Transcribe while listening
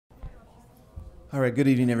All right, good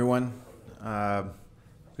evening, everyone.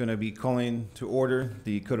 Going to be calling to order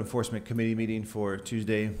the Code Enforcement Committee meeting for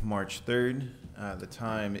Tuesday, March 3rd. The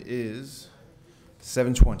time is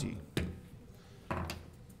 7:20.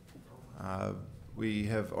 We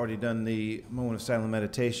have already done the moment of silent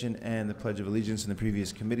meditation and the Pledge of Allegiance in the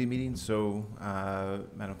previous committee meeting, so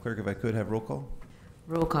Madam Clerk, if I could have roll call.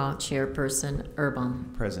 Roll call. Chairperson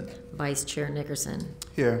Urban. Present. Vice Chair Nickerson.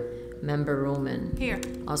 Here. Member Roman. Here.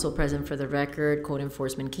 Also present for the record, Code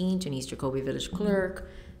Enforcement King, Janice Jacoby, Village Clerk,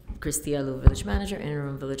 Christia Lu, Village Manager,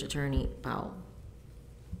 Interim Village Attorney Powell.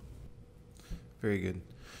 Very good.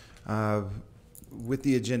 With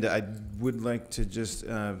the agenda, I would like to just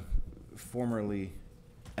formally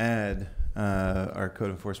add our Code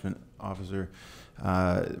Enforcement Officer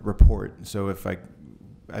report. So if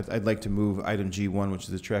I'd like to move item G1, which is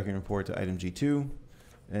the tracking report, to item G2,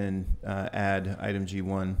 and add item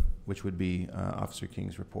G1, which would be Officer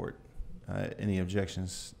King's report. Any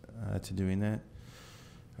objections to doing that?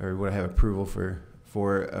 Or would I have approval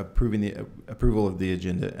for approving the approval of the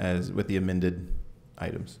agenda as with the amended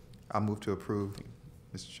items? I'll move to approve,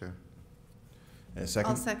 Mr. Chair. And a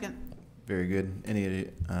second? I'll second. Very good. Any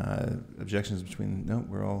objections between? No,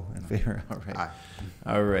 we're all in favor. All right. Aye.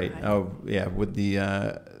 All right. Aye. Oh, yeah. Would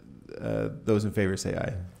the those in favor say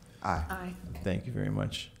aye? Aye. Aye. Thank you very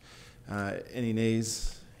much. Any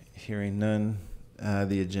nays? Hearing none,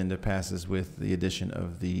 the agenda passes with the addition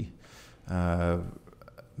of the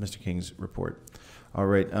Mr. King's report. All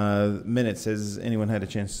right. Minutes. Has anyone had a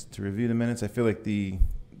chance to review the minutes? I feel like the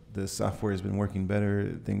software has been working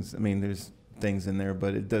better. Things. I mean, there's things in there,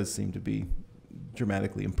 but it does seem to be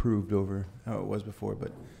dramatically improved over how it was before.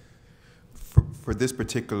 But For this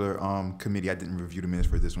particular committee, I didn't review the minutes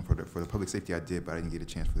for this one. For the public safety, I did, but I didn't get a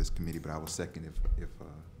chance for this committee. But I will second if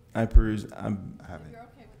I peruse. I haven't.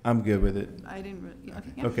 I'm good with it. I didn't really,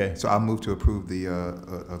 okay. Yeah. Okay. So I'll move to approve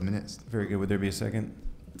the minutes. Very good. Would there be a second?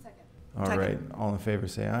 Second. All Second. right. All in favor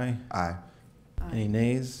say aye. Aye. Any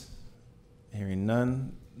nays? Hearing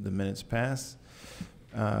none, the minutes pass.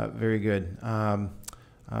 Very good.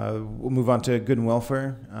 We'll move on to good and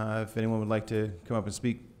welfare. If anyone would like to come up and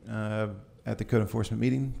speak at the Code Enforcement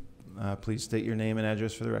meeting, please state your name and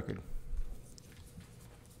address for the record.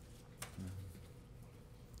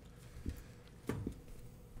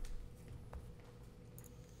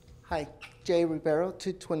 Hi, Jay Ribeiro,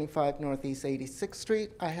 225 Northeast 86th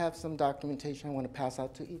Street. I have some documentation I want to pass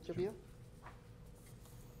out to each of you.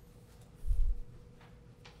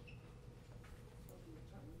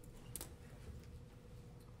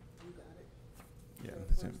 You got it. Yeah, The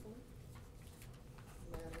that's it. first one.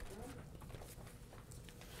 Manager.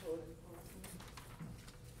 Code enforcement.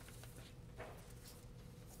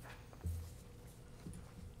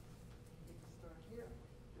 We can start here.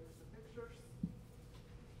 There's the pictures.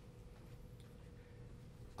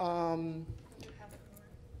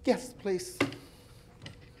 Yes, please.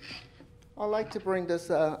 I'd like to bring this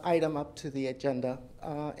item up to the agenda,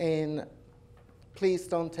 and please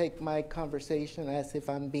don't take my conversation as if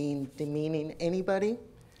I'm being demeaning anybody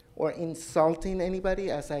or insulting anybody,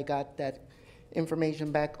 as I got that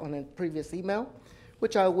information back on a previous email,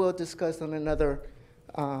 which I will discuss on another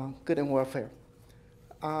good and welfare.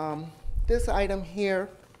 This item here,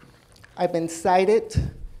 I've been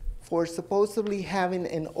cited for supposedly having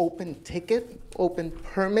an open ticket, open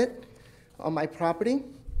permit on my property.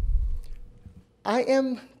 I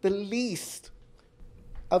am the least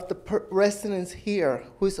of the residents here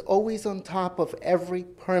who's always on top of every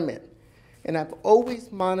permit. And I've always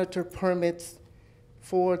monitored permits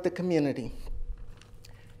for the community.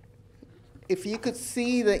 If you could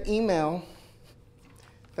see the email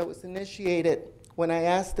that was initiated when I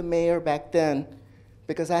asked the mayor back then,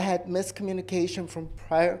 because I had miscommunication from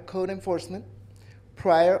prior code enforcement,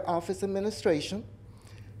 prior office administration.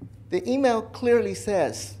 The email clearly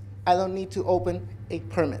says, I don't need to open a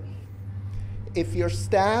permit. If your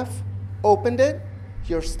staff opened it,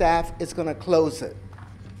 your staff is gonna close it.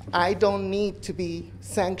 I don't need to be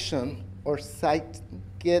sanctioned or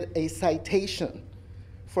get a citation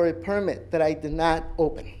for a permit that I did not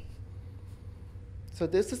open. So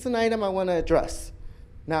this is an item I wanna address.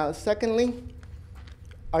 Now, secondly,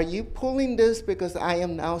 are you pulling this because I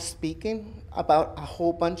am now speaking about a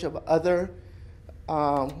whole bunch of other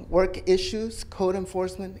work issues, code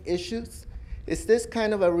enforcement issues? Is this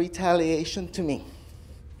kind of a retaliation to me?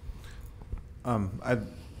 I'll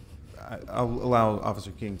allow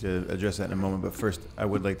Officer King to address that in a moment, but first I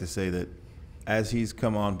would like to say that as he's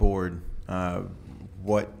come on board,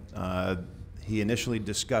 what he initially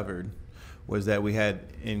discovered was that we had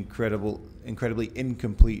incredibly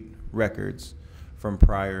incomplete records from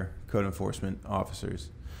prior code enforcement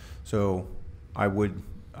officers. So I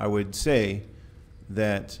would say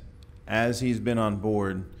that as he's been on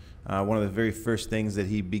board, one of the very first things that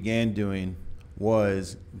he began doing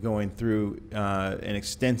was going through an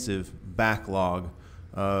extensive backlog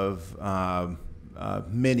of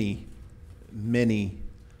many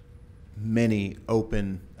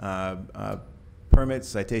open permits,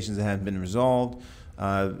 citations that hadn't been resolved,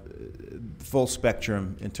 full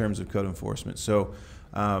spectrum in terms of code enforcement. So,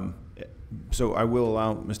 so I will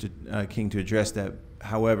allow Mr. King to address that.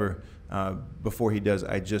 However, before he does,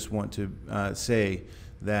 I just want to say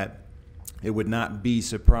that it would not be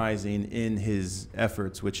surprising in his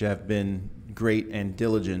efforts, which have been great and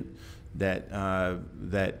diligent, that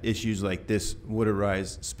that issues like this would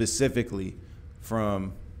arise specifically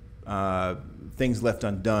from things left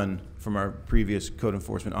undone from our previous code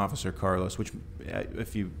enforcement officer, Carlos, which,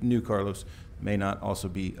 if you knew Carlos, may not also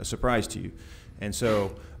be a surprise to you. And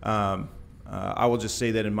so I will just say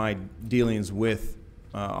that in my dealings with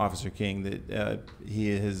Officer King, that he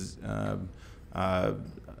has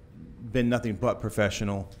been nothing but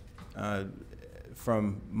professional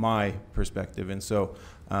from my perspective. And so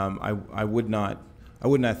I would not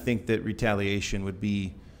think that retaliation would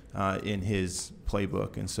be in his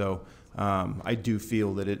playbook. And so I do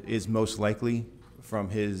feel that it is most likely from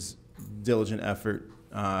his diligent effort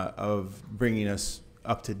of bringing us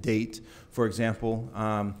up to date. For example,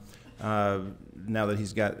 now that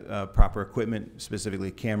he's got proper equipment, specifically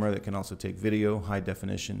a camera that can also take video, high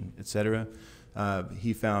definition, et cetera,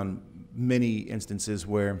 he found many instances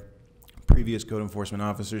where previous code enforcement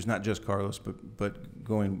officers, not just Carlos, but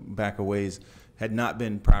going back a ways, had not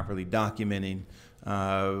been properly documenting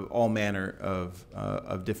all manner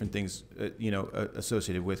of different things,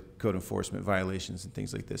 associated with code enforcement violations and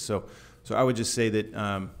things like this. So I would just say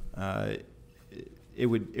that it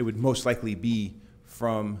would most likely be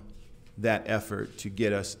from that effort to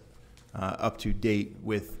get us up to date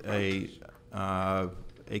with a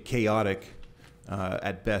chaotic,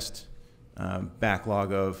 at best,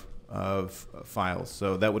 backlog of files.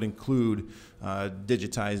 So that would include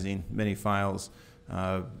digitizing many files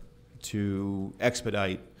to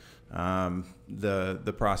expedite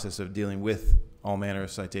the process of dealing with all manner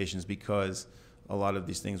of citations, because a lot of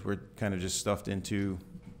these things were kind of just stuffed into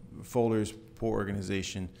folders, poor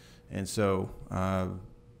organization, and so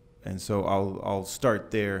I'll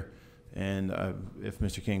start there, and if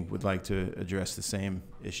Mr. King would like to address the same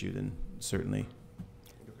issue, then certainly.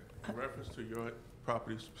 Okay. In reference to your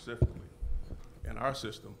property specifically, in our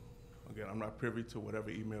system, again, I'm not privy to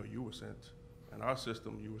whatever email you were sent. In our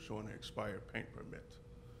system, you were showing an expired paint permit.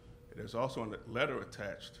 There's also a letter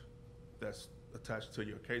attached that's attached to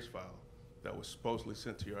your case file that was supposedly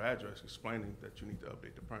sent to your address explaining that you need to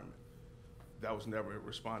update the permit. That was never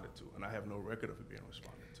responded to, and I have no record of it being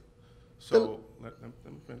responded to. So let me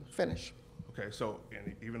finish. Finish. Okay, so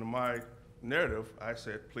and even in my narrative, I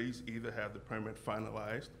said, please either have the permit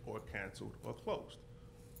finalized or canceled or closed.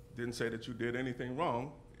 Didn't say that you did anything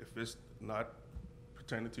wrong. If it's not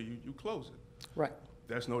pertaining to you, you close it. Right.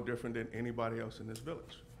 That's no different than anybody else in this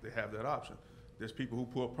village. They have that option. There's people who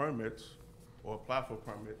pull permits or apply for a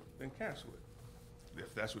permit, then cancel it.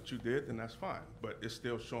 If that's what you did, then that's fine. But it's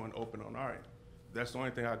still showing open on our end. That's the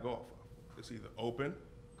only thing I go off of. It's either open,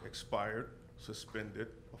 expired, suspended,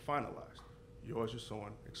 or finalized. Yours is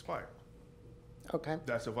showing expired. Okay.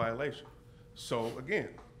 That's a violation. So again,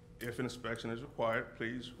 if an inspection is required,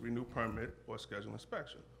 please renew permit or schedule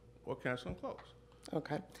inspection, or cancel and close.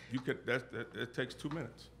 Okay. You could. It takes 2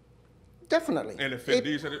 minutes. Definitely. And if it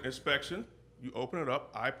needs an inspection, you open it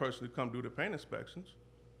up. I personally come do the paint inspections,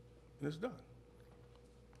 and it's done.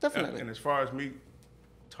 Definitely. And as far as me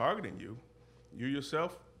targeting you, you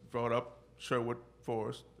yourself brought up Sherwood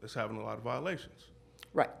Forest as having a lot of violations.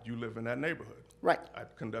 Right. You live in that neighborhood. Right. I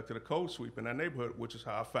conducted a code sweep in that neighborhood, which is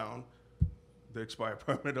how I found the expired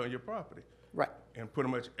permit on your property. Right. And pretty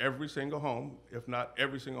much every single home, if not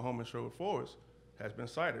every single home in Sherwood Forest, has been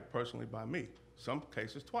cited personally by me. Some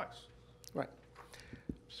cases twice. Right.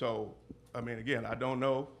 So, I mean, again, I don't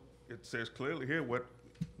know. It says clearly here what,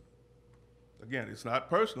 again, it's not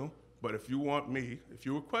personal, but if you want me, if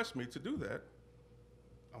you request me to do that,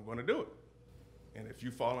 I'm going to do it. And if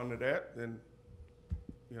you fall under that, then,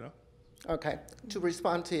 you know. Okay. To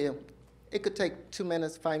respond to you, it could take 2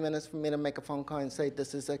 minutes, 5 minutes for me to make a phone call and say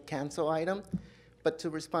this is a cancel item. But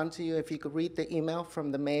to respond to you, if you could read the email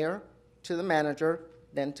from the mayor to the manager,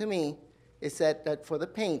 then to me, it said that for the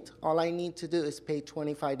paint, all I need to do is pay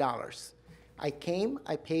 $25. I came,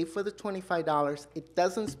 I paid for the $25. It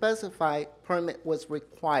doesn't specify permit was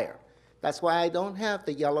required. That's why I don't have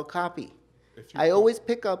the yellow copy. I always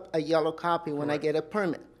pick up a yellow copy when I get a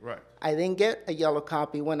permit. Right. I didn't get a yellow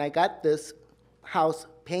copy when I got this house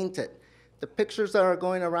painted. The pictures that are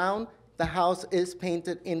going around, the house is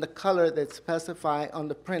painted in the color that's specified on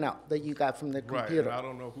the printout that you got from the Right, computer. and I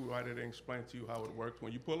don't know why they didn't explain to you how it works.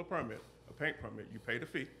 When you pull a permit, a paint permit, you pay the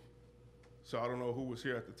fee. So I don't know who was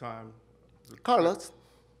here at the time. Carlos,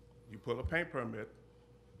 You pull a paint permit.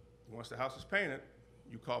 Once the house is painted,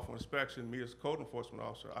 you call for inspection. Me as a code enforcement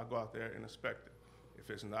officer, I go out there and inspect it. If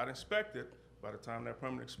it's not inspected, by the time that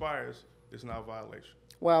permit expires, it's not a violation.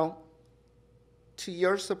 well, to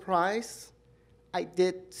your surprise, I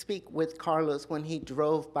did speak with Carlos when he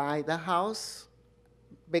drove by the house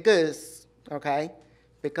because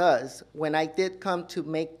when I did come to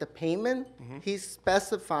make the payment, he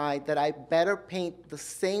specified that I better paint the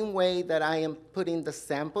same way that I am putting the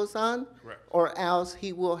samples on, Correct. or else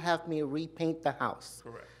he will have me repaint the house.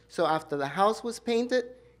 Correct. So after the house was painted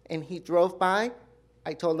and he drove by,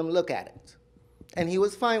 I told him, look at it. And he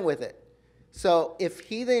was fine with it. So if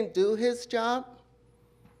he didn't do his job,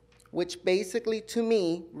 which basically to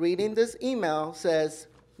me, reading this email says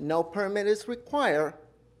no permit is required,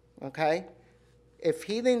 okay? If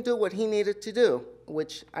he didn't do what he needed to do,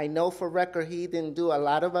 which I know for record he didn't do a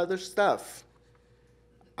lot of other stuff,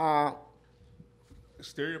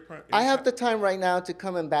 Exterior print. I have the time right now to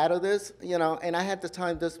come and battle this, and I had the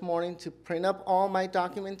time this morning to print up all my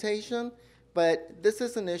documentation, but this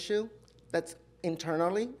is an issue that's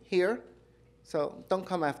internally here, so don't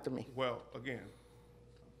come after me. Well, again,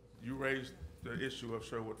 you raised the issue of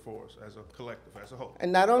Sherwood Forest as a collective, as a whole.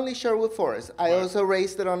 And not only Sherwood Forest, I Right. also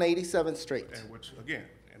raised it on 87th Street. And which, again,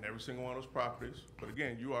 in every single one of those properties, but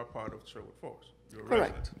again, you are part of Sherwood Forest. You're a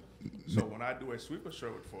Correct. resident. So when I do a sweep of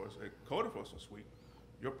Sherwood Forest, a code enforcement sweep,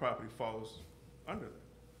 your property falls under that.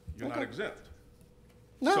 You're not Okay. exempt.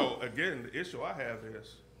 No. So again, the issue I have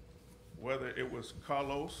is whether it was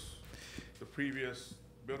Carlos, the previous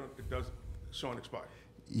building, it doesn't, showing expired.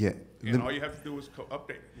 Yeah. And all you have to do is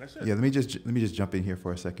update it, and that's it. Yeah, let me just jump in here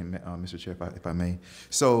for a second, Mr. Chair, if I may.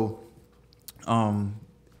 So,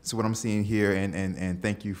 so what I'm seeing here, and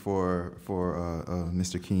thank you for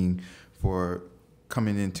Mr. King for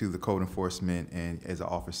coming into the code enforcement and as an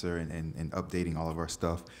officer and updating all of our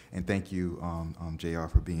stuff, and thank you, JR,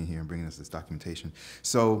 for being here and bringing us this documentation.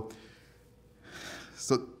 So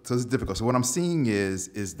it's difficult. So what I'm seeing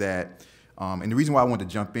is that. And the reason why I wanted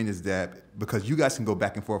to jump in is that because you guys can go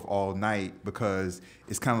back and forth all night because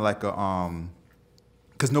it's kind of like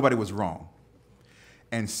because nobody was wrong.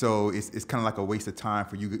 And so it's kind of like a waste of time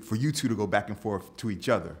for you two to go back and forth to each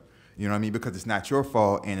other. You know what I mean? Because it's not your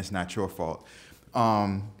fault and it's not your fault.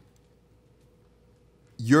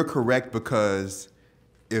 You're correct because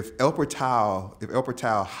if El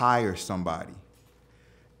Portal hires somebody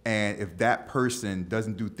and if that person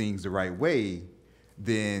doesn't do things the right way,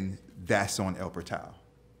 then that's on El Portal.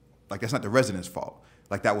 Like, that's not the resident's fault.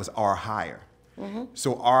 Like, that was our hire.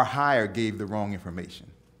 So our hire gave the wrong information.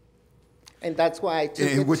 And that's why I took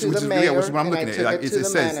it Which to is the mayor, what I'm and I looking took at. it to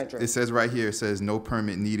the manager. It says right here, it says no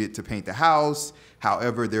permit needed to paint the house.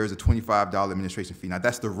 However, there is a $25 administration fee. Now,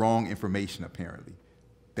 that's the wrong information, apparently,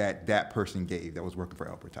 that person gave that was working for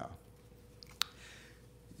El Portal.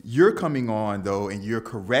 You're coming on, though, and you're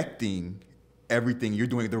correcting everything. You're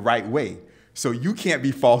doing it the right way. So you can't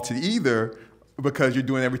be faulted either because you're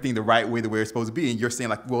doing everything the right way, the way it's supposed to be. And you're saying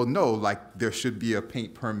like, well, no, like there should be a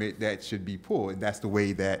paint permit that should be pulled. And that's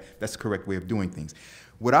the correct way of doing things.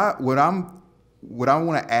 What I want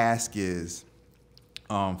to ask is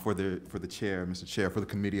for the chair, Mr. Chair, for the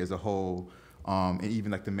committee as a whole, and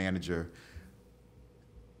even like the manager,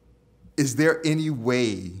 is there any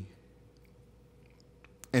way,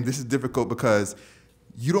 and this is difficult because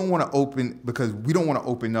we don't want to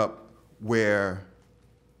open up where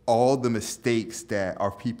all the mistakes that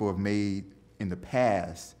our people have made in the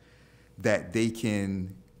past, that they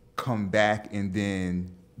can come back and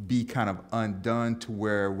then be kind of undone to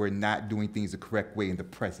where we're not doing things the correct way in the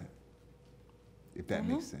present, if that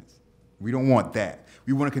makes sense. We don't want that.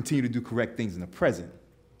 We want to continue to do correct things in the present.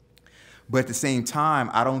 But at the same time,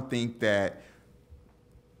 I don't think that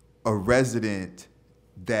a resident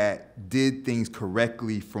that did things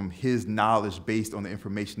correctly from his knowledge based on the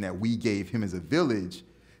information that we gave him as a village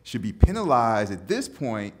should be penalized at this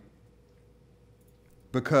point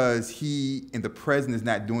because he in the present is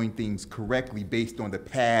not doing things correctly based on the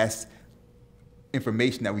past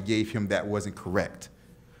information that we gave him that wasn't correct.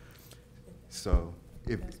 So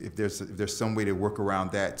if there's some way to work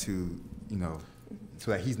around that to,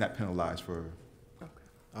 so that he's not penalized for.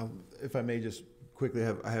 If I may just quickly,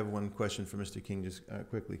 I have one question for Mr. King, just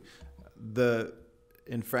quickly. The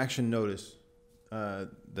infraction notice that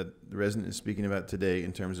the resident is speaking about today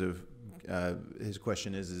in terms of his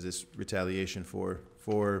question is this retaliation for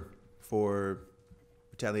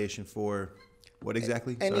retaliation for what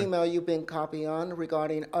exactly? An Sorry. email you've been copied on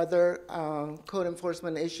regarding other code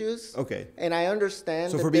enforcement issues. Okay. And I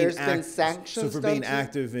understand So that for being there's been sanctions so for being done to-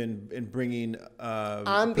 active in bringing.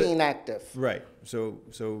 I'm being active. Right. So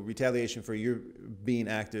retaliation for your being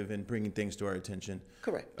active and bringing things to our attention.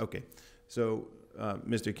 Correct. Okay. So,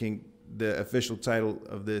 Mr. King, the official title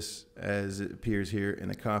of this, as it appears here in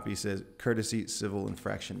the copy, says courtesy civil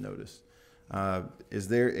infraction notice. Is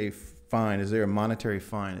there a fine? Is there a monetary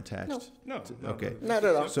fine attached? No. Okay. Not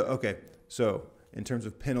at all. So, okay. So, in terms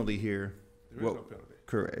of penalty here, There is no penalty.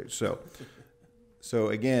 correct. So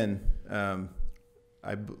again,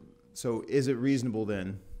 so is it reasonable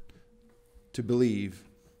then to believe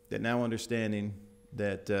that now understanding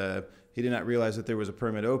that he did not realize that there was a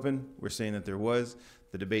permit open, we're saying that there was,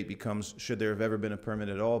 the debate becomes, should there have ever been a permit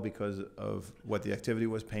at all because of what the activity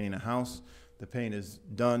was, painting a house? The paint is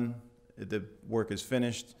done, the work is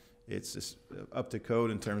finished, it's just up to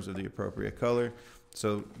code in terms of the appropriate color.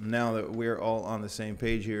 So now that we're all on the same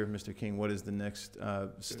page here, Mr. King, what is the next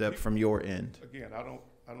step from your end? Again, I don't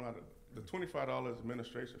know the $25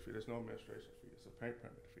 administration fee, there's no administration fee, it's a paint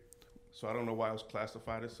permit fee. So I don't know why it was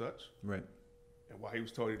classified as such Right. and why he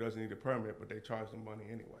was told he doesn't need a permit, but they charge him money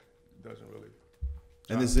anyway. It doesn't really.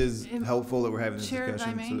 And this is If- helpful that we're having this Chair, if I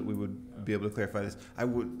discussion so may? that we would be able to clarify this. I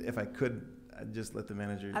would, if I could, I'd just let the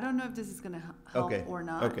manager. I don't know if this is going to help Okay, or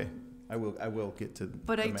not. okay. I will get to.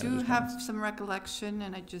 But the I do manager's have comments. some recollection,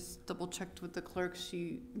 and I just double checked with the clerk.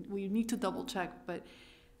 We need to double check, but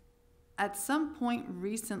at some point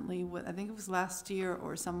recently, I think it was last year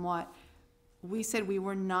or somewhat, we said we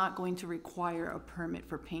were not going to require a permit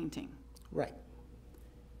for painting. Right.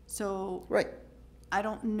 So Right. I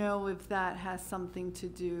don't know if that has something to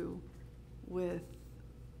do with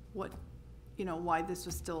what, why this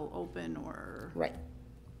was still open or. Right.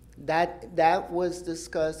 That was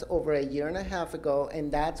discussed over a year and a half ago,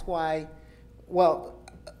 and that's why, well,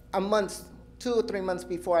 2 or 3 months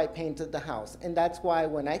before I painted the house. And that's why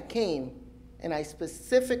when I came, and I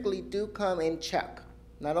specifically do come and check,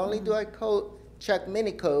 not only do I check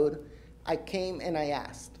mini code, I came and I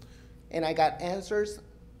asked. And I got answers,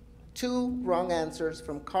 2 wrong answers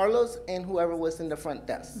from Carlos and whoever was in the front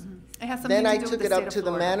desk. It has something Then to I do with took the it up state of to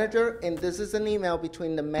the Florida. manager, and this is an email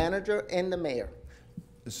between the manager and the mayor.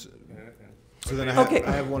 So then I have, Okay.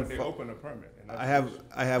 I have one. They open a permit. And I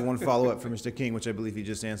have one follow-up for Mr. King, which I believe he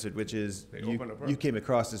just answered, which is They open a permit. you came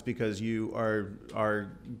across this because you are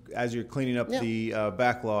as you're cleaning up Yeah. the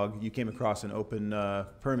backlog, you came across an open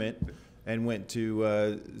permit and went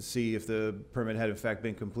to see if the permit had in fact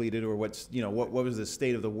been completed or what was the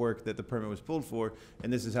state of the work that the permit was pulled for,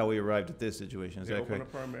 and this is how we arrived at this situation. Is They that opened a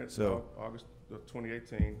correct? permit So- August of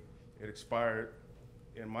 2018. It expired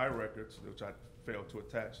in my records, which I failed to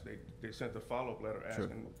attach. They sent a follow-up letter Sure.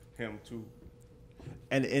 asking him to.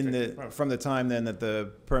 And permit. from the time then that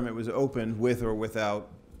the permit was opened, with or without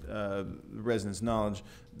the residents' knowledge,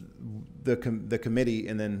 the committee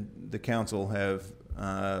and then the council have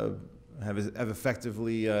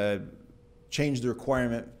effectively changed the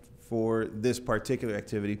requirement for this particular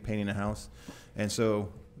activity, painting a house, and so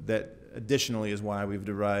that additionally is why we've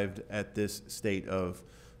derived at this state of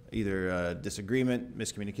either disagreement,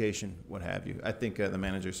 miscommunication, what have you. I think the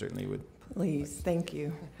manager certainly would. Please, thank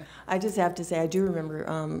you. I just have to say, I do remember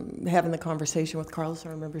having the conversation with Carlos. I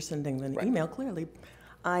remember sending the email clearly.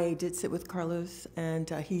 I did sit with Carlos, and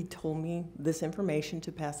he told me this information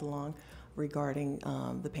to pass along regarding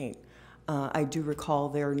the paint. I do recall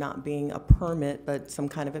there not being a permit, but some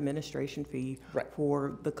kind of administration fee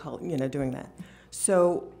for the color, doing that.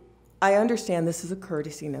 So I understand this is a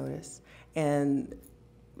courtesy notice, and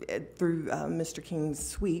through Mr. King's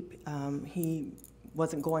sweep, he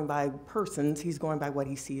wasn't going by persons, he's going by what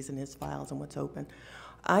he sees in his files and what's open.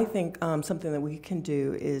 I think something that we can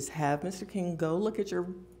do is have Mr. King go look at your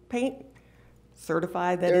paint,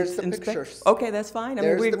 certify that There's it's the inspected. pictures. Okay, that's fine.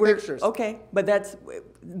 There's the pictures. Okay, but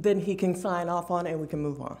then he can sign off on it and we can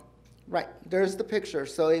move on. Right, there's the picture.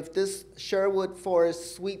 So if this Sherwood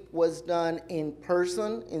Forest sweep was done in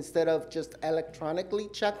person instead of just electronically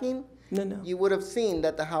checking, No. you would have seen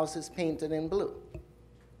that the house is painted in blue.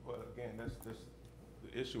 Well, again,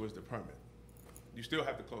 the issue is the permit. You still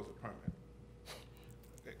have to close the permit.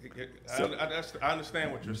 I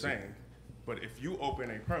understand what you're saying, but if you open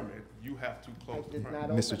a permit, you have to close the did not permit.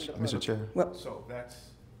 open Mr. the Ch- permit. Mr. Chair. Well, So that's.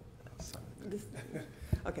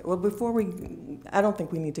 okay, well, I don't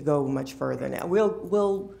think we need to go much further now.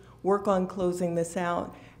 We'll work on closing this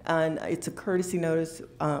out, and it's a courtesy notice.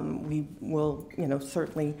 We will,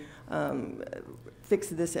 certainly fix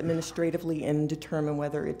this administratively and determine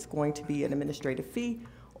whether it's going to be an administrative fee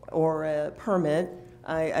or a permit.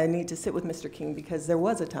 I need to sit with Mr. King because there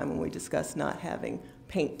was a time when we discussed not having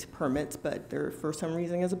paint permits, but there, for some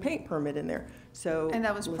reason, is a paint permit in there. So. And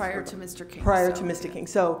that was let's prior work to on- Mr. King. Prior so, to Mr. yeah. King.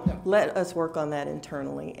 So let us work on that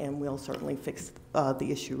internally, and we'll certainly fix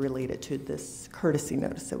the issue related to this courtesy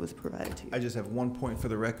notice that was provided to you. I just have one point for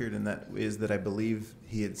the record, and that is that I believe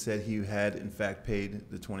he had said he had in fact paid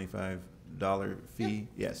the $25 fee.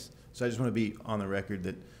 Yes. So I just want to be on the record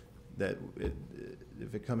that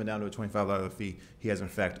if it coming down to a $25 fee, he has in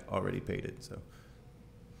fact already paid it. So,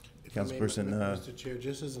 If I may, Councilperson, Mr. Chair,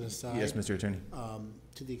 just as an aside. yes, Mr. Attorney.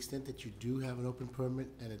 To the extent that you do have an open permit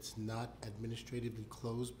and it's not administratively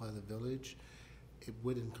closed by the village, it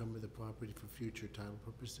would encumber the property for future title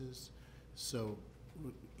purposes. So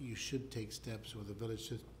you should take steps, or the village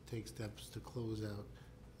should take steps to close out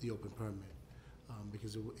the open permit.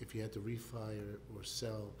 Because if you had to refi or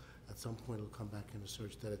sell, at some point it'll come back in a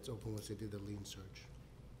search that it's open once they did the lien search.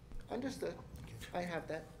 Understood. I have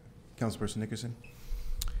that. Councilperson Nickerson.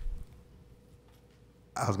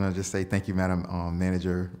 I was going to just say thank you, Madam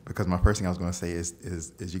Manager, because my first thing I was going to say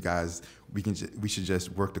is you guys, we should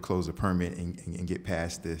just work to close the permit and get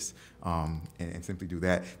past this and simply do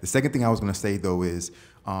that. The second thing I was going to say though is,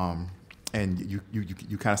 and you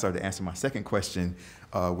kind of started to answer my second question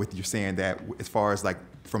with you saying that as far as like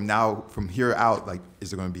from here out, like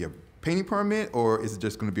is there going to be a painting permit or is it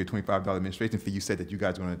just going to be a $25 administration fee? You said that you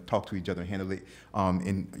guys are going to talk to each other and handle it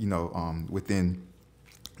within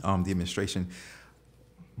the administration.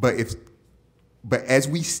 But as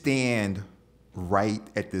we stand right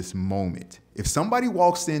at this moment, if somebody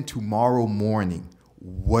walks in tomorrow morning,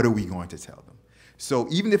 what are we going to tell them? So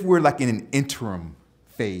even if we're like in an interim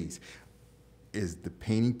phase, is the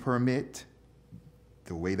painting permit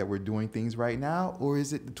the way that we're doing things right now, or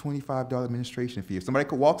is it the $25 administration fee? If somebody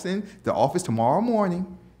walks in the office tomorrow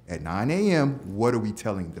morning at 9 a.m., what are we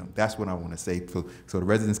telling them? That's what I want to say so the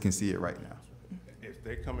residents can see it right now. If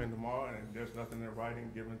they come in tomorrow and there's nothing in writing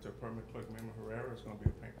given to permit clerk Member Herrera, it's gonna be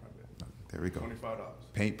a paint permit. There we go. $25.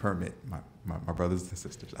 Paint permit, my brothers and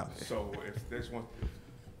sisters out there. So if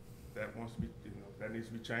that wants to be, that needs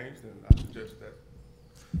to be changed, then I suggest that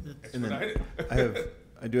And then expedite it.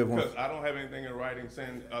 I do have one. Because I don't have anything in writing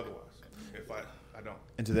saying otherwise. If I don't.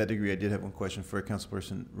 And to that degree, I did have one question for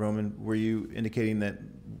Councilperson Roman. Were you indicating that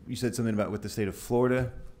you said something about with the state of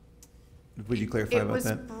Florida? Would you clarify about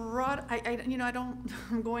that? It was brought,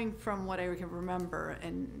 I'm going from what I can remember,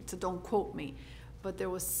 and so don't quote me, but there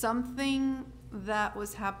was something that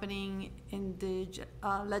was happening in the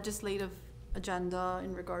legislative agenda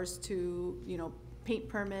in regards to, paint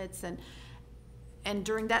permits, and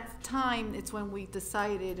during that time, it's when we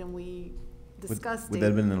decided and we discussed it. Would that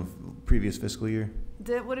have been in the previous fiscal year?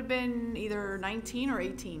 That would have been either 19 or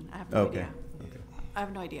 18, I have no Okay. idea. Okay. I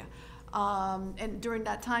have no idea. And during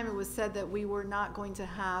that time, it was said that we were not going to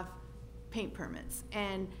have paint permits.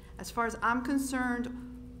 And as far as I'm concerned,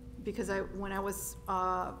 because when I was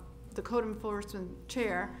the code enforcement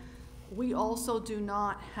chair, we also do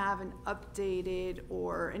not have an updated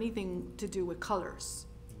or anything to do with colors.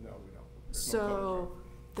 No, we don't. So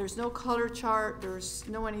there's no color chart, there's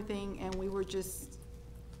no anything, and we were just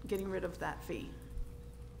getting rid of that fee,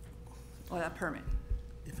 or that permit.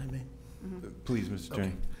 If I may. Please, Mr.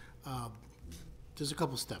 Attorney. There's a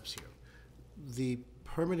couple steps here. The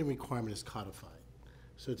permitting requirement is codified.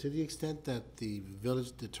 So to the extent that the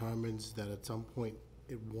village determines that at some point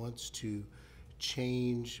it wants to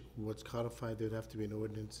change what's codified, there'd have to be an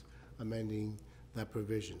ordinance amending that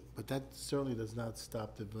provision. But that certainly does not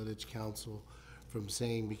stop the village council from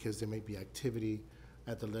saying, because there may be activity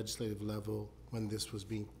at the legislative level when this was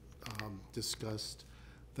being discussed,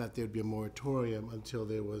 that there'd be a moratorium until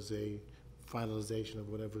there was a finalization of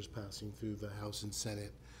whatever's passing through the House and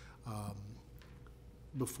Senate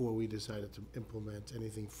before we decided to implement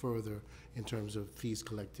anything further in terms of fees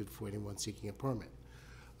collected for anyone seeking a permit.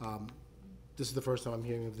 This is the first time I'm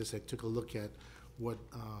hearing of this. I took a look at what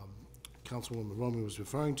Councilwoman Roman was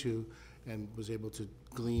referring to and was able to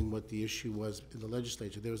glean what the issue was in the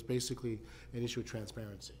legislature. There was basically an issue of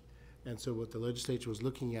transparency. And so what the legislature was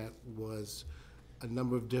looking at was a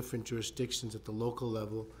number of different jurisdictions at the local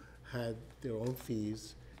level had their own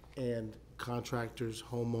fees, and contractors,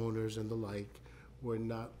 homeowners, and the like were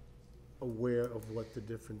not aware of what the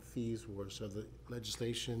different fees were. So the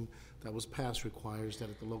legislation that was passed requires that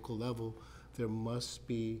at the local level, there must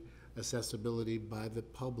be accessibility by the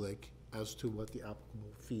public as to what the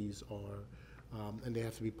applicable fees are. And they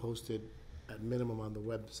have to be posted at minimum on the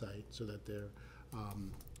website so that they're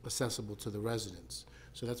accessible to the residents.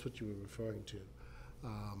 So that's what you were referring to.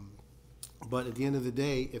 But at the end of the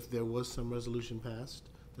day, if there was some resolution passed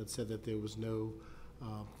that said that there was no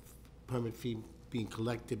permit fee being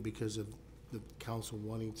collected because of the council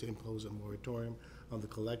wanting to impose a moratorium on the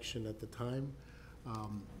collection at the time.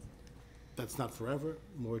 That's not forever.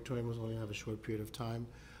 Moratorium was only have a short period of time.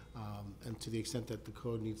 And to the extent that the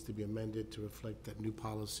code needs to be amended to reflect that new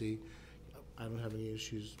policy, I don't have any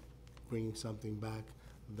issues bringing something back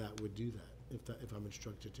that would do that, if I'm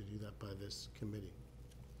instructed to do that by this committee,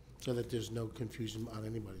 so that there's no confusion on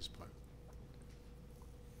anybody's part.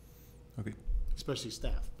 Okay. Especially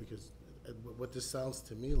staff, because what this sounds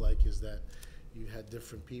to me like is that you had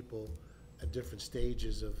different people at different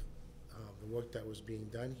stages of the work that was being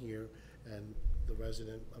done here, and the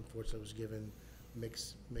resident unfortunately was given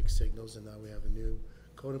mixed signals, and now we have a new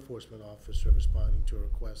code enforcement officer responding to a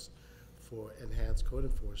request for enhanced code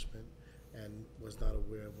enforcement and was not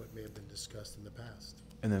aware of what may have been discussed in the past.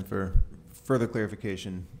 And then for further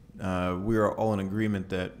clarification, we are all in agreement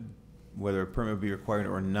that whether a permit would be required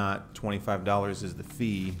or not, $25 is the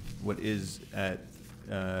fee. What is at,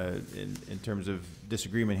 in terms of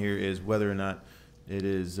disagreement here is whether or not it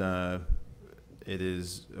is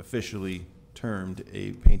officially termed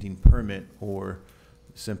a painting permit or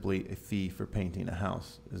simply a fee for painting a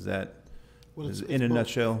house. Is that, Well, it's in a both.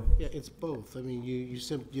 nutshell? Yeah, it's both. I mean, you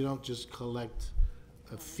don't just collect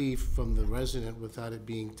a fee from the resident without it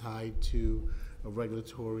being tied to a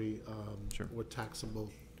regulatory Sure. or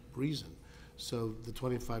taxable reason. So the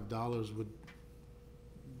 $25 would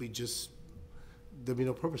be just, there'd be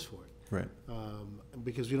no purpose for it. Right.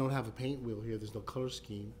 Because we don't have a paint wheel here, there's no color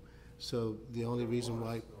scheme. So the only reason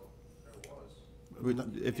why,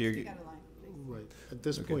 If you're, right, at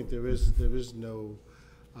this Okay. point, there is no,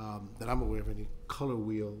 that I'm aware of, any color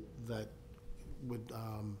wheel that would,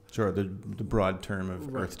 sure, the broad term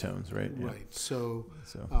of Right. earth tones, right? Yeah. right, so.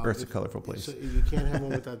 So Earth's a colorful place. So you can't have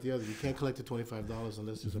one without the other. You can't collect the $25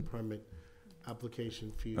 unless there's a permit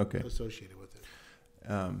application fee Okay. associated with it.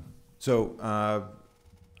 So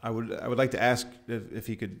I would like to ask if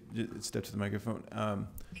he could step to the microphone. I'm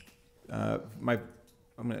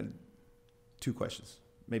gonna, two questions,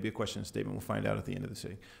 maybe a question and statement. We'll find out at the end of the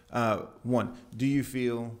sitting. One, do you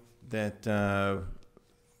feel that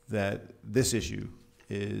that this issue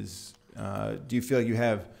is? Do you feel you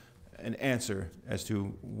have an answer as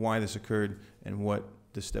to why this occurred and what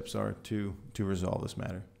the steps are to resolve this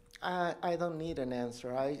matter? I don't need an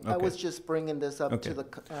answer. I Okay. was just bringing this up Okay. to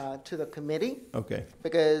the committee, Okay.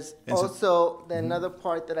 because And so- also, the another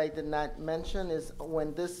part that I did not mention is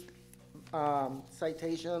when this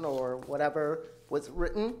citation or whatever was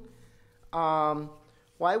written,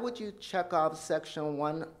 why would you check off section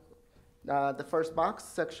 1, the first box,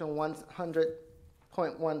 section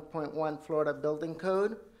 100.1.1 Florida Building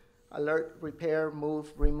Code, alert, repair,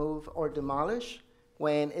 move, remove, or demolish,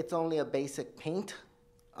 when it's only a basic paint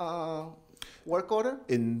work order?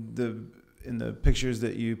 In the pictures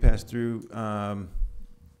that you passed through,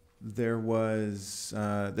 there was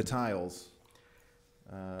the tiles.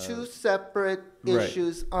 Two separate right.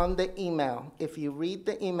 issues on the email. If you read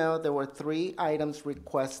the email, there were 3 items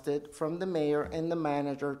requested from the mayor and the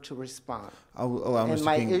manager to respond. I'll allow And Mr.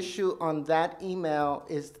 my King. issue on that email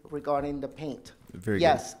is regarding the paint. Very good.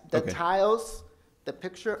 Yes, the Okay. tiles, the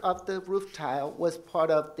picture of the roof tile was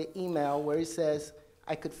part of the email where he says,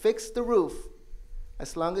 I could fix the roof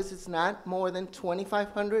as long as it's not more than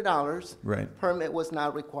 $2,500. Right. Permit was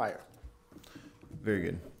not required. Very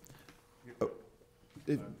good.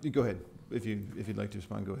 You go ahead. If you'd like to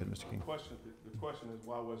respond, go ahead, Mr. King. The question is,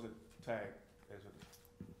 why was it tagged as a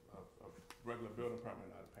regular building permit,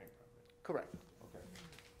 not a paint permit? Correct. Okay.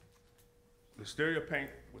 The exterior paint,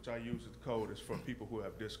 which I use as code, is for people who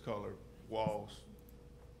have discolored walls,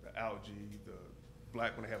 the algae, the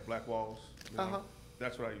black, when they have black walls. You know, Uh-huh.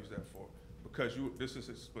 That's what I use that for. Because this is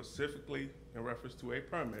specifically in reference to a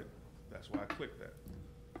permit, that's why I clicked that.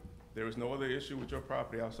 There is no other issue with your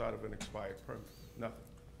property outside of an expired permit, nothing.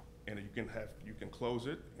 And you can close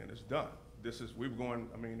it and it's done.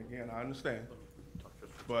 Again, I understand,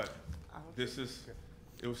 but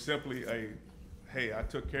it was simply hey, I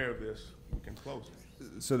took care of this, we can close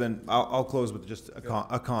it. So then I'll close with just a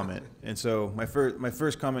comment. And so my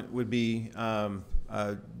first comment would be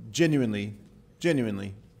genuinely,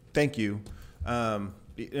 thank you.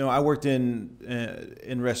 I worked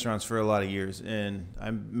in restaurants for a lot of years, and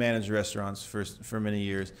I managed restaurants for many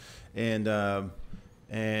years, and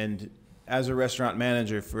as a restaurant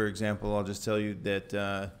manager, for example, I'll just tell you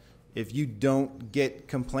that if you don't get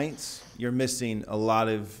complaints, you're missing a lot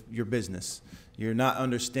of your business. You're not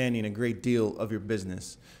understanding a great deal of your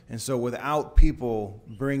business. And so without people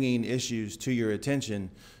bringing issues to your attention,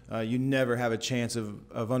 you never have a chance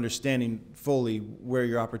of understanding fully where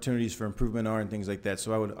your opportunities for improvement are and things like that.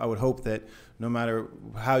 So I would hope that no matter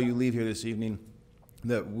how you leave here this evening,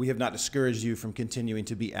 that we have not discouraged you from continuing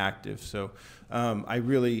to be active. So I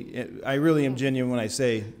really am genuine when I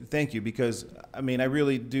say thank you, because I mean, I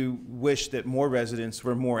really do wish that more residents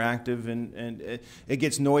were more active, and it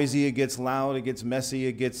gets noisy, it gets loud, it gets messy,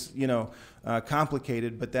 it gets, you know,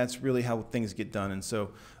 complicated, but that's really how things get done. And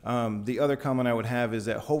so the other comment I would have is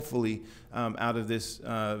that hopefully out of this,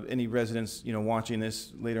 any residents, you know, watching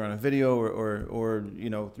this later on a video or you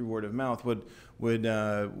know, through word of mouth would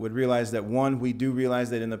realize that, one, we do realize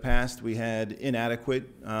that in the past we had inadequate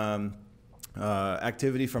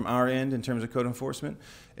activity from our end in terms of code enforcement,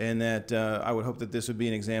 and that I would hope that this would be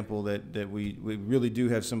an example that we really do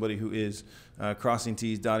have somebody who is crossing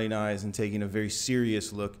T's, dotting I's, and taking a very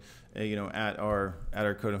serious look, you know, at our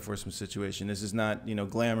code enforcement situation. This is not, you know,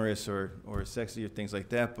 glamorous or sexy or things like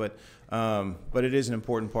that, but it is an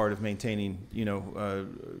important part of maintaining, you know,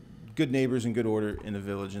 good neighbors and good order in the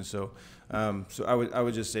village. And so so I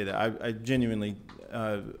would just say that I genuinely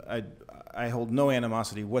I hold no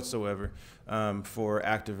animosity whatsoever for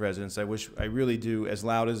active residents. I really do, as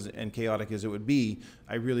loud and chaotic as it would be,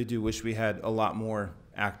 I really do wish we had a lot more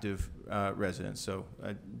active residents. So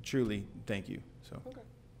truly, thank you. So. Okay.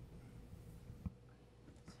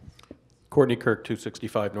 Courtney Kirk,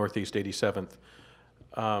 265 Northeast 87th.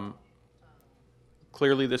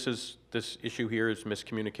 Clearly, this issue here is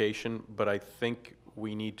miscommunication, but I think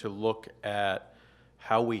we need to look at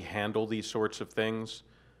how we handle these sorts of things.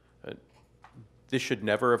 This should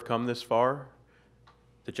never have come this far.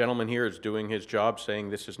 The gentleman here is doing his job, saying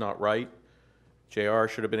this is not right. JR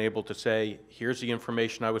should have been able to say, here's the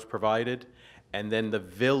information I was provided, and then the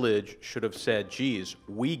village should have said, geez,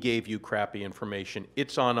 we gave you crappy information.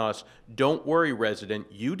 It's on us. Don't worry, resident.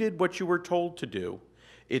 You did what you were told to do.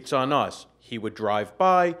 It's on us. He would drive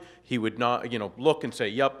by. He would not, you know, look and say,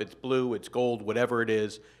 yep, it's blue, it's gold, whatever it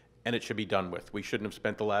is, and it should be done with. We shouldn't have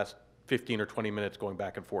spent the last 15 or 20 minutes going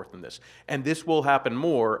back and forth on this. And this will happen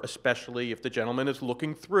more, especially if the gentleman is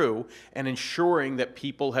looking through and ensuring that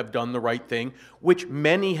people have done the right thing, which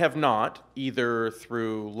many have not, either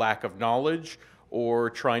through lack of knowledge or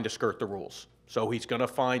trying to skirt the rules. So he's going to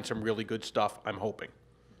find some really good stuff, I'm hoping.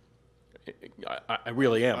 I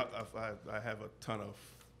really am. I have a ton of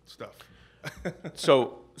stuff.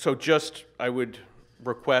 So just, I would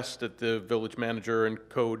request that the village manager and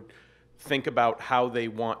code think about how they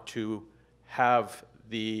want to have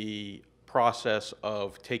the process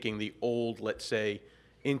of taking the old, let's say,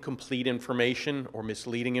 incomplete information or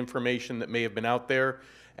misleading information that may have been out there,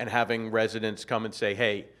 and having residents come and say,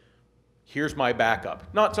 hey, here's my backup.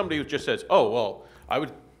 Not somebody who just says, oh, well, I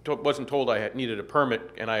wasn't told I needed a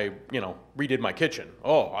permit and I, you know, redid my kitchen.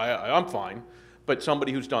 Oh, I'm fine. But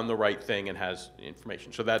somebody who's done the right thing and has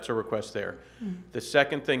information. So that's a request there. The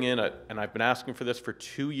second thing and I've been asking for this for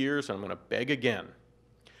 2 years, and I'm going to beg again,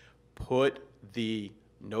 put the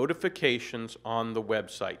notifications on the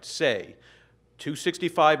website. Say,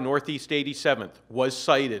 265 Northeast 87th was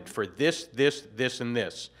cited for this, and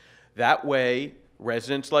this. That way,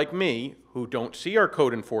 residents like me, who don't see our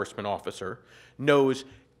code enforcement officer, knows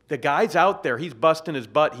the guy's out there, he's busting his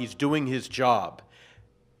butt, he's doing his job.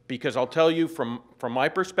 Because I'll tell you from my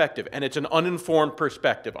perspective, and it's an uninformed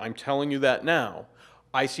perspective, I'm telling you that now,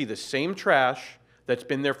 I see the same trash that's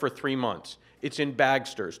been there for 3 months. It's in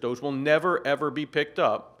bagsters. Those will never, ever be picked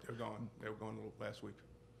up. They're gone. They were gone last week.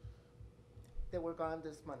 They were gone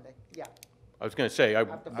this Monday, yeah. I was going to say, I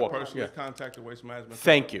personally contacted Waste Management.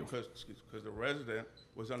 Thank you. Because the resident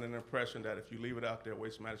was under the impression that if you leave it out there,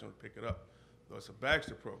 Waste Management will pick it up. So it's a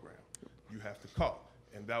Bagster program. You have to call.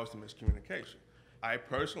 And that was the miscommunication. I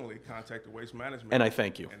personally contacted Waste Management. And I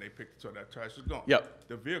thank you. And they picked, so that trash is gone. Yep.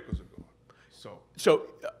 The vehicles are gone. So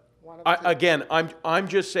again, I'm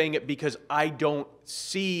just saying it because I don't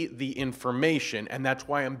see the information, and that's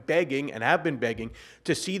why I'm begging and have been begging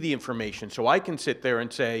to see the information, so I can sit there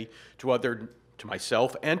and say to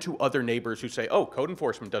myself and to other neighbors who say, oh, code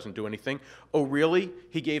enforcement doesn't do anything. Oh, really?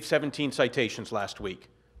 He gave 17 citations last week.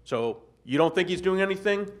 So you don't think he's doing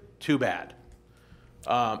anything? Too bad.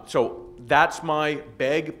 So that's my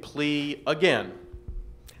beg, plea again.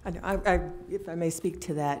 If I may speak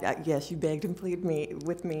to that, yes, you begged and pleaded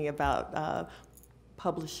with me about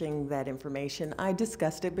publishing that information. I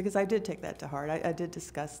discussed it because I did take that to heart. I did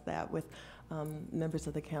discuss that with members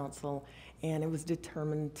of the council, and it was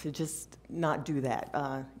determined to just not do that,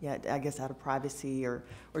 I guess out of privacy or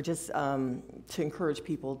just to encourage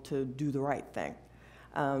people to do the right thing.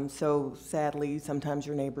 So sadly, sometimes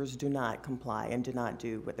your neighbors do not comply and do not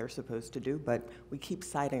do what they're supposed to do, but we keep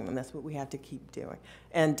citing them. That's what we have to keep doing.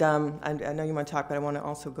 And I know you want to talk, but I want to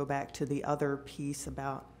also go back to the other piece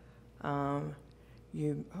about the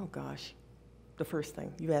the first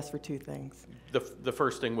thing. You asked for two things. The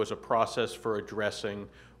first thing was a process for addressing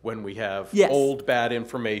when we have Yes. old, bad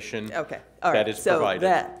information Okay, all right. that is So provided.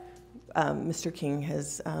 that, Mr. King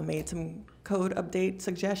has made some code update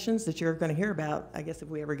suggestions that you're going to hear about, I guess, if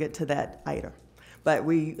we ever get to that item. But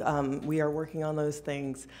we are working on those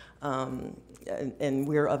things, and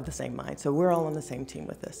we're of the same mind. So we're all on the same team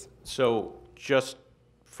with this. So just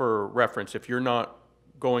for reference, if you're not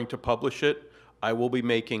going to publish it, I will be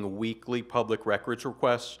making weekly public records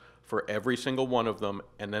requests for every single one of them,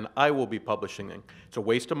 and then I will be publishing them. It's a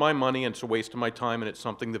waste of my money, and it's a waste of my time, and it's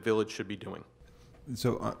something the village should be doing.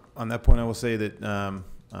 So on that point, I will say that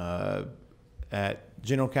at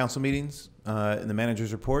general council meetings, in the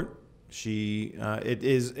manager's report, it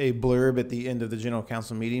is a blurb at the end of the general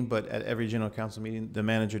council meeting, but at every general council meeting, the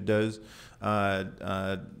manager does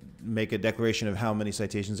make a declaration of how many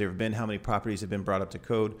citations there have been, how many properties have been brought up to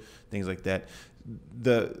code, things like that.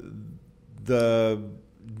 The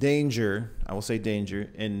danger, I will say danger,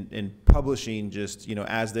 in publishing just,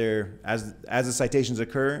 as the citations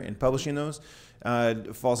occur and publishing those,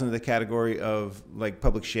 falls into the category of like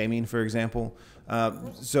public shaming, for example.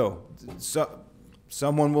 So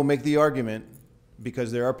someone will make the argument,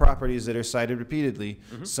 because there are properties that are cited repeatedly,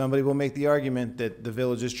 somebody will make the argument that the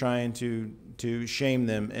village is trying to shame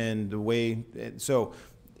them, and the way, so.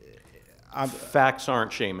 Facts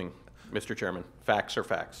aren't shaming, Mr. Chairman. Facts are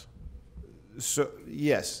facts. So,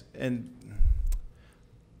 yes, and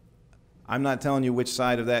I'm not telling you which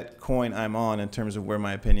side of that coin I'm on in terms of where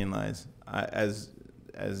my opinion lies. As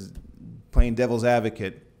playing devil's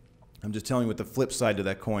advocate, I'm just telling you what the flip side of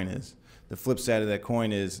that coin is. The flip side of that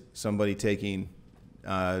coin is somebody taking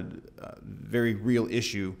very real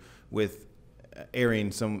issue with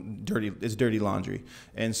airing some dirty laundry,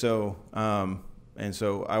 and so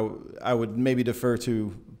I would maybe defer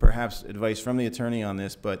to perhaps advice from the attorney on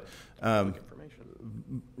this, but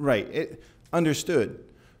right, understood,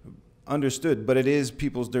 but it is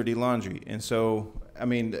people's dirty laundry, and so I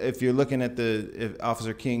mean, if you're looking at if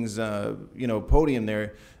Officer King's podium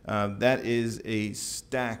there, that is a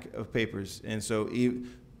stack of papers, and so.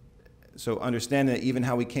 So understanding that even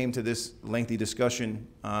how we came to this lengthy discussion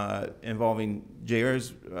involving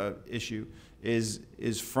JR's issue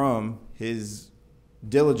is from his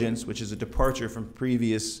diligence, which is a departure from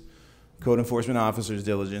previous code enforcement officers'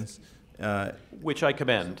 diligence. Which I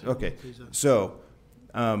commend. Okay, so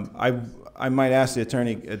I might ask the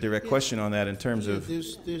attorney a direct question on that in terms of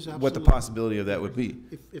what the possibility of that would be.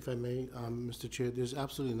 If I may, Mr. Chair, there's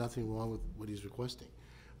absolutely nothing wrong with what he's requesting.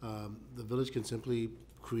 The village can simply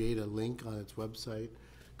create a link on its website,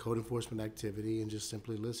 code enforcement activity, and just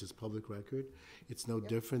simply list its public record. It's no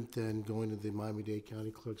different than going to the Miami-Dade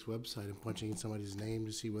County Clerk's website and punching in somebody's name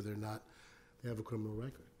to see whether or not they have a criminal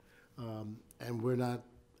record. And we're not,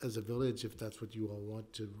 as a village, if that's what you all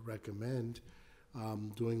want to recommend,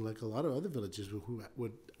 doing like a lot of other villages who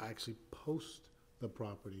would actually post the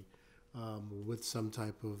property with some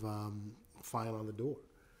type of fine on the door,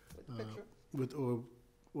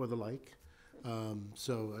 or the like.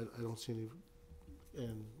 So I don't see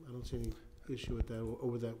any issue with that,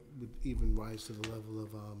 or that would even rise to the level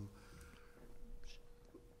of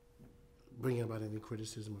bringing about any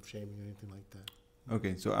criticism of shaming or anything like that.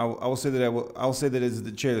 Okay, so I will say that I'll say that as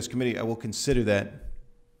the chair of this committee, I will consider that.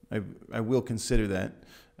 I will consider that.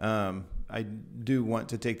 I do want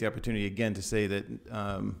to take the opportunity again to say that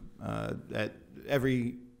at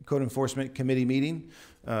every code enforcement committee meeting,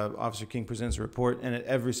 Officer King presents a report, and at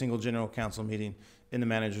every single general council meeting in the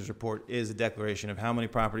manager's report is a declaration of how many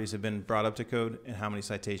properties have been brought up to code and how many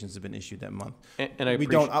citations have been issued that month. And we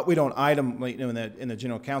don't item, in the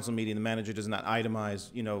general council meeting, the manager does not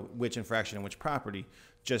itemize, which infraction and which property,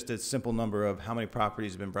 just a simple number of how many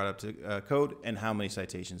properties have been brought up to code and how many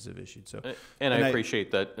citations have issued. So, and I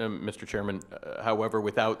appreciate that, Mr. Chairman. However,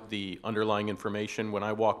 without the underlying information, when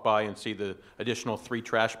I walk by and see the additional 3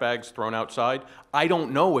 trash bags thrown outside, I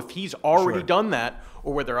don't know if he's already done that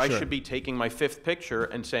or whether I should be taking my 5th picture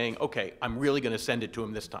and saying, okay, I'm really going to send it to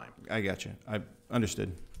him this time. I got you. I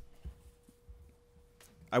understood.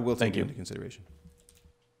 I will take it into consideration.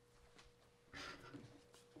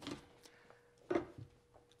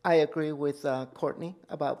 I agree with Courtney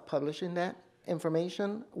about publishing that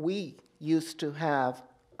information. We used to have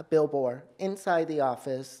a billboard inside the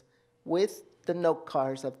office with the note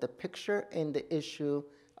cards of the picture and the issue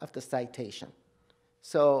of the citation.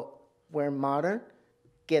 So we're modern,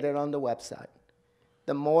 get it on the website.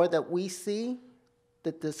 The more that we see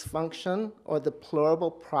the dysfunction or the deplorable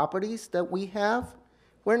properties that we have,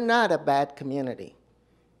 we're not a bad community.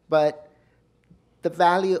 But the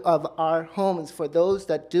value of our homes for those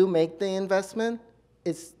that do make the investment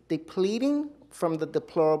is depleting from the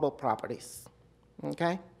deplorable properties,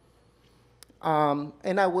 okay?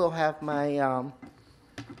 And I will have my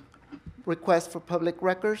request for public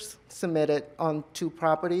records submitted on 2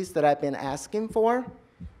 properties that I've been asking for.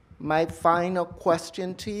 My final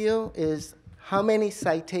question to you is, how many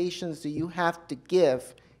citations do you have to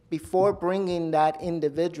give before bringing that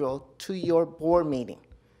individual to your board meeting?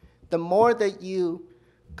 The more that you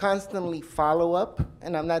constantly follow up,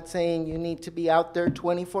 and I'm not saying you need to be out there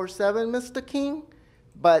 24/7, Mr. King,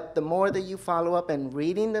 but the more that you follow up and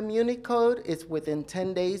reading the Muni Code, it's within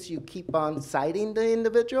 10 days you keep on citing the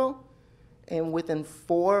individual, and within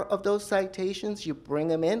 4 of those citations you bring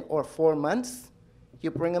them in, or 4 months you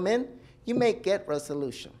bring them in, you may get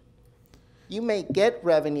resolution. You may get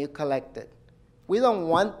revenue collected. We don't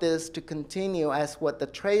want this to continue as what the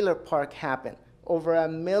trailer park happened. Over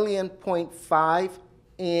 $1.5 million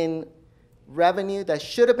in revenue that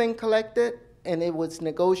should have been collected, and it was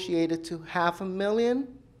negotiated to $500,000,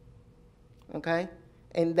 okay?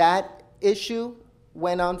 And that issue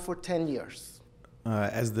went on for 10 years.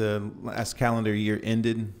 As the last calendar year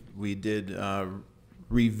ended, we did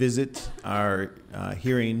revisit our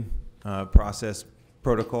hearing process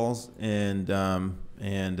protocols and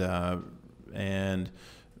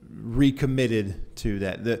recommitted to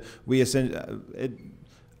that.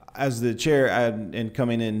 As the chair and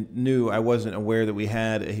coming in new, I wasn't aware that we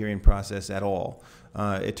had a hearing process at all.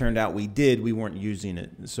 It turned out we did. We weren't using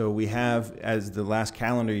it. So we have, as the last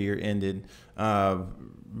calendar year ended,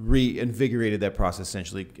 reinvigorated that process,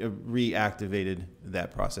 essentially reactivated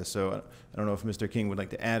that process. So I don't know if Mr. King would like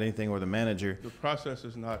to add anything, or the manager. The process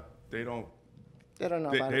is not, they don't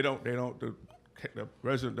know about it. The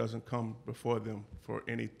resident doesn't come before them for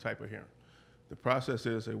any type of hearing. The process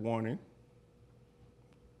is a warning,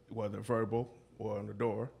 whether verbal or on the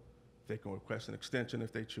door. They can request an extension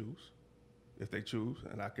if they choose,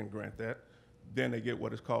 and I can grant that. Then they get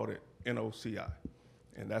what is called an NOCI,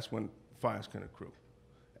 and that's when fines can accrue.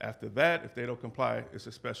 After that, if they don't comply, it's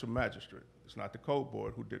a special magistrate. It's not the code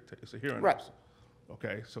board who dictates, it's a hearing officer.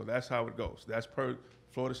 Okay, so that's how it goes. That's per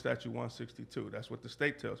Florida Statute 162. That's what the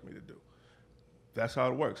state tells me to do. That's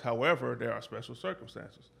how it works. However, there are special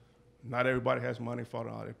circumstances. Not everybody has money falling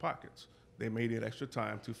out of their pockets. They may need extra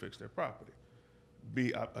time to fix their property.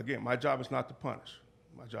 Again, my job is not to punish.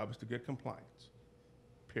 My job is to get compliance,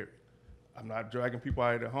 period. I'm not dragging people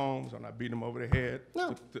out of their homes. I'm not beating them over the head.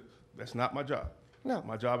 No. That's not my job. No.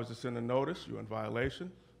 My job is to send a notice, you're in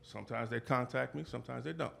violation. Sometimes they contact me, sometimes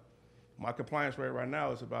they don't. My compliance rate right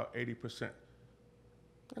now is about 80%.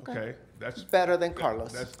 Okay, that's better than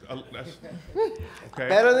Carlos. That's okay.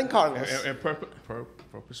 Better than Carlos. And for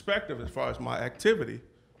perspective, as far as my activity,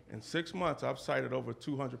 in 6 months, I've cited over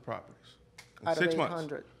 200 properties. In Out 6 of months.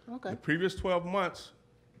 800. Okay. The previous 12 months,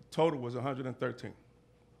 total was 113.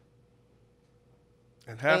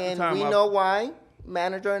 And half the time, we know why.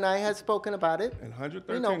 Manager and I had spoken about it. And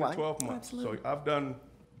 113 We know in why. 12 months. Absolutely. So I've done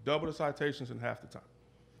double the citations in half the time.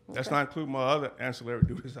 That's not including my other ancillary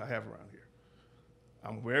duties I have around here.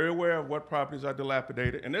 I'm very aware of what properties are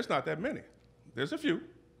dilapidated, and there's not that many. There's a few,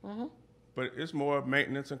 but it's more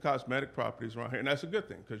maintenance and cosmetic properties around here, and that's a good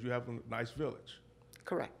thing because you have a nice village.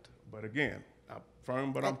 Correct. But again, I'm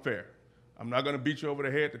firm, but I'm fair. I'm not going to beat you over the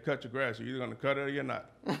head to cut your grass. You're either going to cut it or you're not.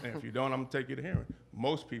 And if you don't, I'm going to take you to hearing.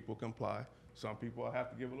 Most people comply. Some people I have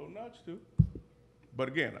to give a little nudge to. But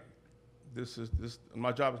again,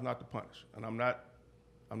 my job is not to punish, and I'm not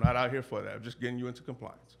out here for that. I'm just getting you into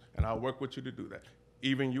compliance, and I'll work with you to do that.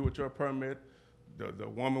 Even you with your permit, the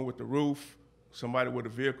woman with the roof, somebody with a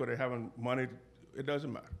vehicle, they having money, it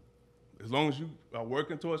doesn't matter. As long as you are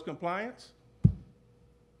working towards compliance,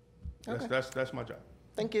 that's my job.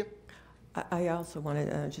 Thank you. I also want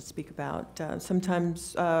to just speak about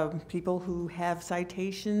sometimes people who have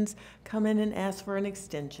citations come in and ask for an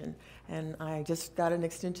extension, and I just got an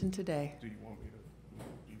extension today. Do you want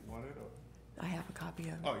it? Or? I have a copy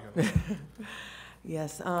of it. Oh, you have it.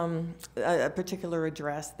 Yes, a particular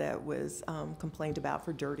address that was complained about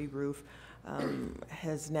for dirty roof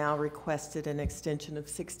has now requested an extension of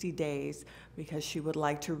 60 days because she would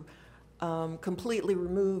like to completely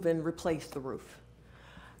remove and replace the roof.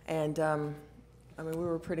 And I mean, we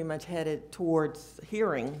were pretty much headed towards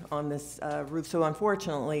hearing on this roof. So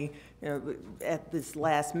unfortunately, you know, at this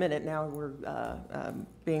last minute, now we're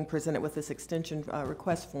being presented with this extension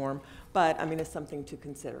request form. But I mean, it's something to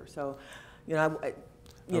consider. So, you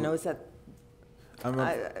know, is that? I'm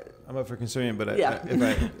up for considering, but Yeah.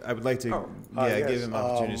 I would like to Yes. give him an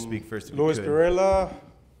opportunity to speak first. If Luis you could. Perella,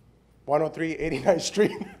 103 89th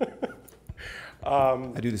Street.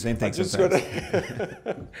 I do the same thing sometimes.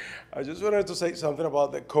 I just wanted to say something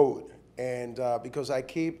about the code, and because I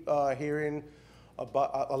keep hearing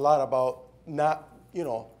a lot about not, you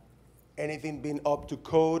know, anything being up to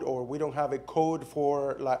code, or we don't have a code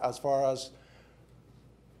for, like, as far as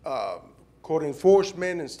code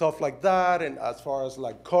enforcement and stuff like that, and as far as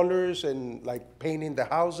like colors and like painting the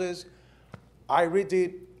houses. I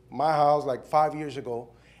redid my house like 5 years ago,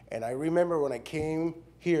 and I remember when I came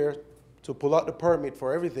here to pull out the permit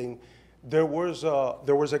for everything, there was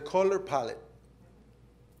a color palette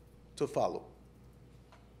to follow.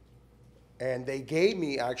 And they gave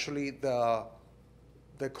me actually the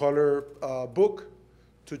color book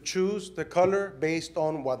to choose the color based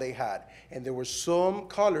on what they had. And there were some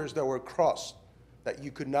colors that were crossed, that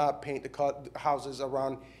you could not paint the houses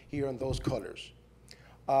around here in those colors.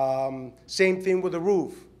 Same thing with the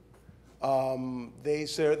roof. They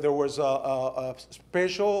said there was a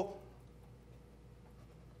special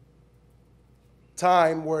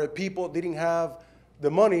time where people didn't have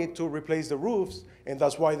the money to replace the roofs, and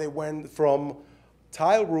that's why they went from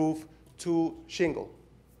tile roof to shingle.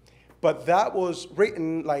 But that was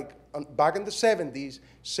written like back in the 70s,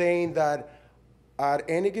 saying that at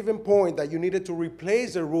any given point that you needed to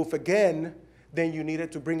replace the roof again, then you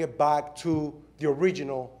needed to bring it back to the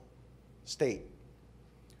original state.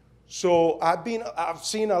 So I've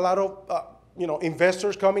seen a lot of you know,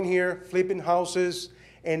 investors coming here, flipping houses,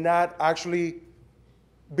 and not actually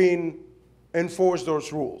being enforced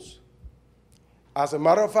those rules. As a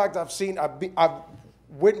matter of fact, I've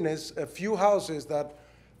witnessed a few houses that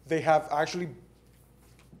they have actually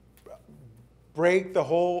breaking the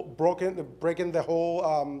whole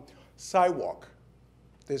sidewalk.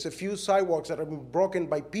 There's a few sidewalks that have been broken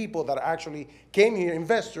by people that actually came here,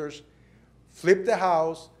 investors, flipped the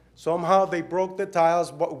house. Somehow they broke the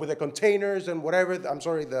tiles with the containers and whatever,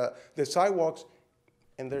 the sidewalks,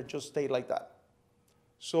 and they just stayed like that.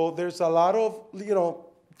 So there's a lot of, you know,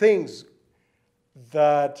 things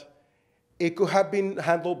that it could have been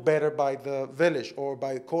handled better by the village or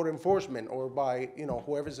by code enforcement or by, you know,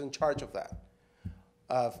 whoever's in charge of that.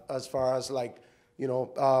 As far as like, you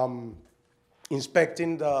know,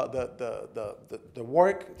 inspecting the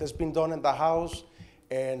work that's been done in the house.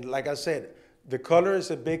 And like I said, the color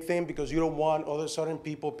is a big thing because you don't want all of a sudden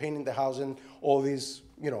people painting the house in all these,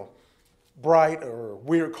 you know, bright or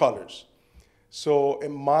weird colors. So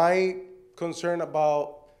my concern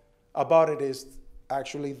about it is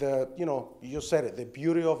actually you know, you just said it, the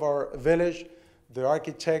beauty of our village, the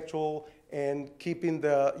architectural, and keeping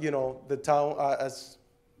the, you know, the town as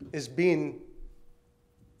it's been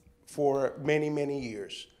for many, many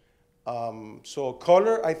years. So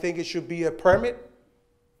color, I think it should be a permit,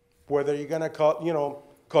 whether you're gonna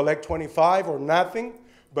collect 25 or nothing,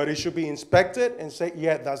 but it should be inspected and say,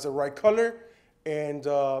 yeah, that's the right color, and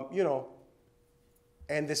you know,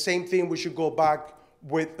 and the same thing, we should go back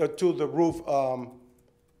with to the roof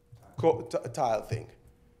tile thing,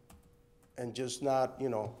 and just not, you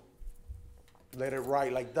know, let it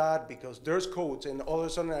ride like that, because there's codes, and all of a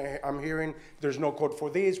sudden I'm hearing there's no code for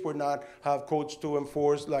this. We're not have codes to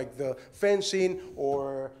enforce like the fencing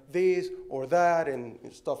or this or that and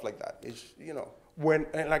stuff like that. It's, you know,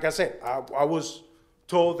 and like I said, I was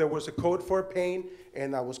told there was a code for paint,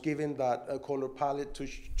 and I was given that color palette to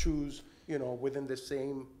choose, you know, within the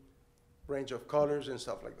same range of colors and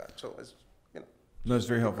stuff like that. So it's, you know. No, it's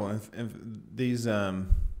very helpful. And these,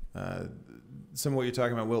 some of what you're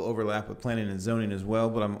talking about will overlap with planning and zoning as well,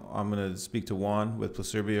 but I'm going to speak to Juan with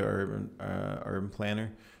Placerbia, our urban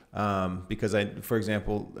planner, because for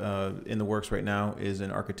example, in the works right now is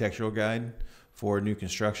an architectural guide for new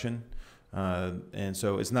construction. And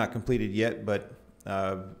so it's not completed yet, but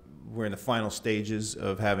we're in the final stages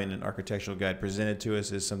of having an architectural guide presented to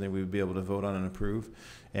us as something we would be able to vote on and approve.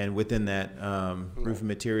 And within that, roofing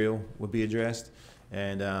material would be addressed.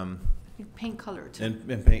 And paint color too.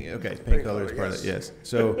 And paint, okay, paint color is part of it, yes.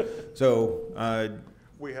 So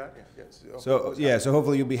we have, yes. So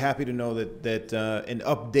hopefully you'll be happy to know that an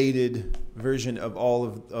updated version of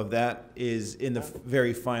all of that is in the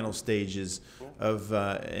very final stages of,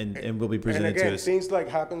 and will be presented to us. And again, things like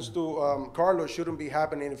happens to Carlos shouldn't be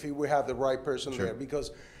happening if we have the right person there,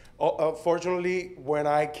 because fortunately, when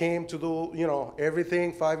I came to do, you know,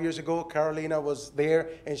 everything 5 years ago, Carolina was there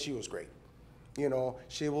and she was great. You know,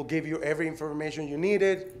 she will give you every information you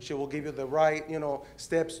needed. She will give you the right, you know,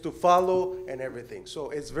 steps to follow and everything. So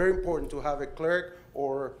it's very important to have a clerk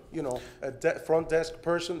or, you know, a front desk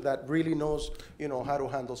person that really knows, you know, how to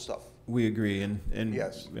handle stuff. We agree, and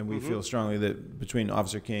yes, and we feel strongly that between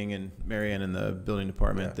Officer King and Marianne and the building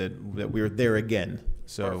department that we're there again.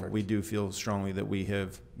 So we do feel strongly that we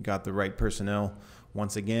have got the right personnel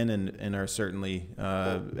once again, and are certainly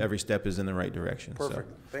every step is in the right direction. Perfect.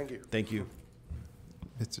 So, thank you. Thank you.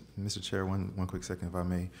 Mr. Chair, one quick second, if I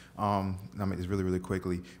may. I'll make this really, really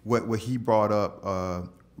quickly. What he brought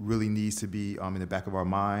up really needs to be in the back of our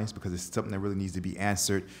minds, because it's something that really needs to be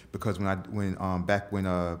answered. Because back when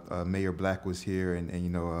Mayor Black was here, and you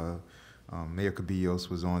know, Mayor Cabillos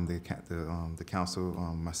was on the council,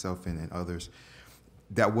 myself and others,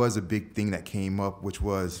 that was a big thing that came up, which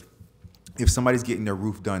was if somebody's getting their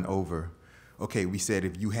roof done over, okay, we said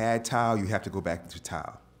if you had tile, you have to go back to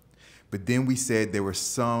tile. But then we said there were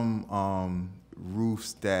some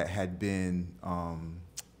roofs that had been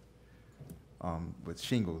with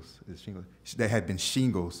shingles, that had been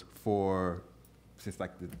shingles since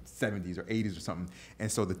like the 70s or 80s or something.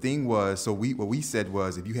 And so the thing was, what we said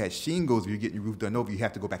was, if you had shingles, if you're getting your roof done over, you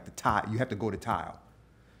have to go back to tile. You have to go to tile.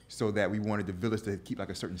 So that we wanted the village to keep like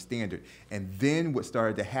a certain standard. And then what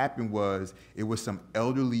started to happen was, it was some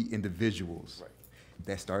elderly individuals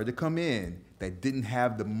that started to come in that didn't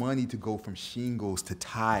have the money to go from shingles to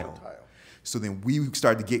tile. So then we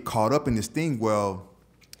started to get caught up in this thing. Well,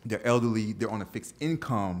 they're elderly, they're on a fixed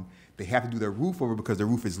income, they have to do their roof over because their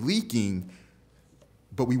roof is leaking,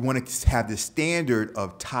 but we want to have this standard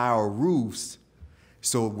of tile roofs.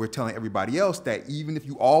 So we're telling everybody else that even if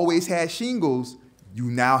you always had shingles, you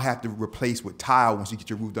now have to replace with tile once you get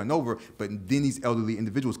your roof done over. But then these elderly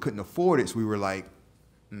individuals couldn't afford it, so we were like,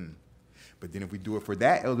 But then if we do it for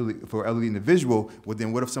elderly individual, well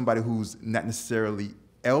then what if somebody who's not necessarily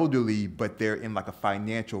elderly, but they're in like a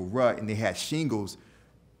financial rut and they had shingles?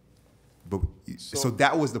 But so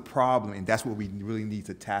that was the problem, and that's what we really need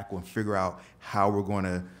to tackle and figure out how we're going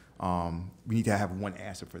to. We need to have one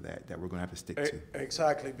answer for that we're going to have to stick to.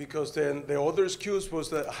 Exactly, because then the other excuse was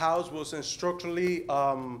the house wasn't structurally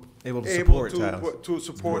able to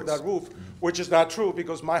support that roof, which is not true,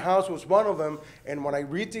 because my house was one of them. And when I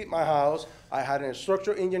redid my house, I had a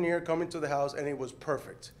structural engineer come into the house, and it was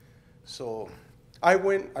perfect. So I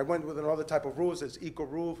went with another type of roof. It's eco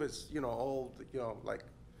roof. It's all like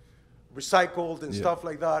recycled and stuff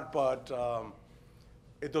like that, but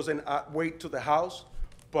it doesn't weight to the house.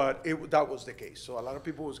 But that was the case. So a lot of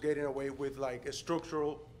people was getting away with like a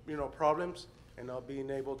structural, problems and not being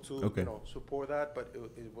able to, support that. But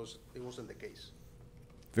it wasn't the case.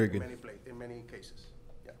 Very good. In many cases.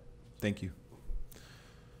 Yeah. Thank you.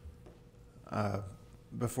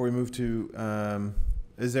 Before we move to,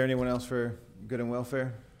 is there anyone else for good and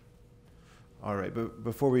welfare? All right, but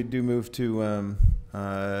before we do move to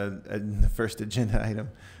the first agenda item,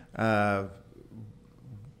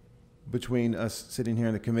 between us sitting here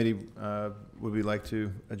in the committee, would we like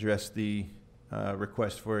to address the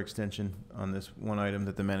request for extension on this one item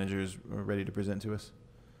that the manager is ready to present to us?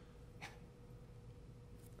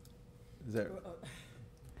 Is that?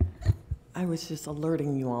 I was just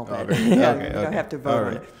alerting you all that Okay, you okay. don't have to vote All on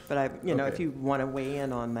right. it. But if you want to weigh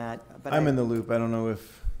in on that. But I'm in the loop. I don't know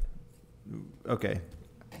if. Okay.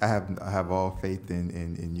 I have all faith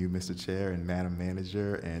in you, Mr. Chair, and Madam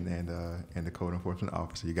Manager, and the Code Enforcement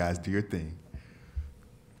Officer. You guys do your thing.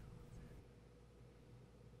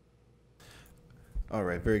 All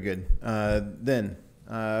right, very good. Then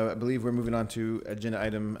I believe we're moving on to agenda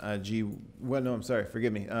item G. Well, no, I'm sorry.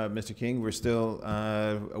 Forgive me, Mr. King. We're still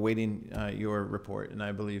awaiting your report, and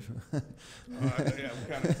I believe. Yeah, we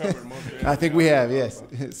kind of covered most of it. I think we have, yes.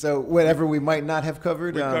 So whatever we might not have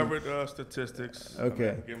covered. We covered statistics. Okay.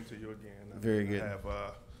 I can give them to you again. Very good. I have,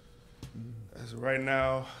 as of right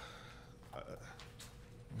now,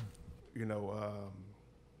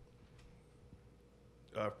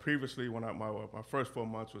 previously when my first 4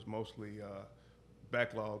 months was mostly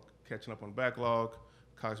backlog, catching up on backlog,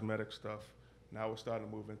 cosmetic stuff. Now we're starting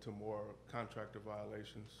to move into more contractor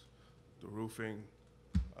violations, the roofing,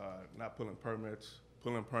 not pulling permits,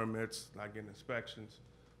 not getting inspections.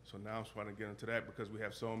 So now I'm trying to get into that because we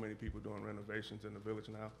have so many people doing renovations in the village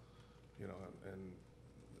now, and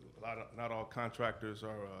not all contractors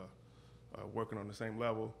are working on the same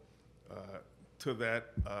level. To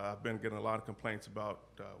that, I've been getting a lot of complaints about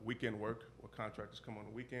weekend work, where contractors come on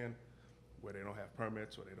the weekend, where they don't have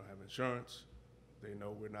permits or they don't have insurance. They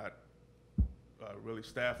know we're not really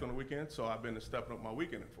staffed on the weekend, so I've been stepping up my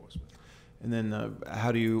weekend enforcement. And then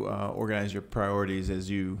how do you organize your priorities as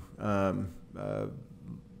you,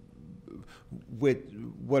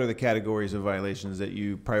 what are the categories of violations that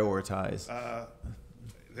you prioritize?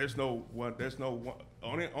 There's no one,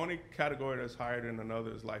 only category that's higher than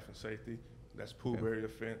another is life and safety. That's pool barrier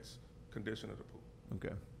fence, condition of the pool.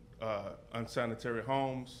 Okay. Unsanitary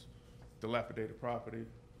homes, dilapidated property,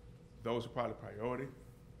 those are probably priority.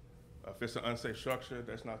 If it's an unsafe structure,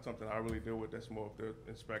 that's not something I really deal with. That's more of the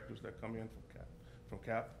inspectors that come in from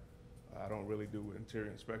CAP. I don't really do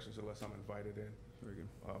interior inspections unless I'm invited in. Very good.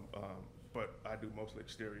 but I do mostly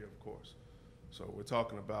exterior, of course. So we're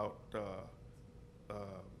talking about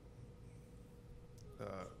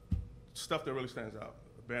stuff that really stands out.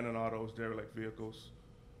 Abandoned autos, derelict vehicles.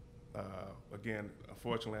 Again,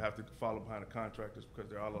 unfortunately, I have to follow behind the contractors because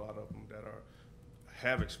there are a lot of them that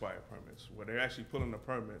have expired permits. Where they're actually pulling the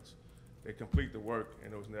permits, they complete the work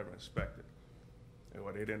and it was never inspected.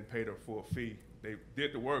 Or they didn't pay their full fee. They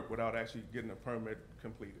did the work without actually getting the permit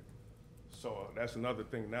completed. So that's another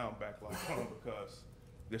thing now I'm backlogged on because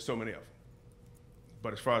there's so many of them.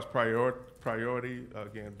 But as far as priority,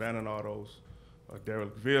 again, abandoned autos,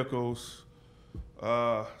 derelict vehicles,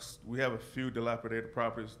 we have a few dilapidated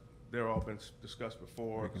properties. They've all been discussed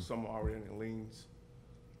before. Some are already in liens.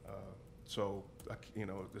 So,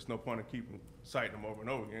 there's no point in keeping citing them over and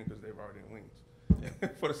over again because they've already in liens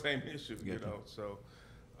for the same issue, So,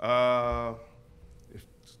 if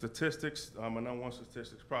statistics, my number one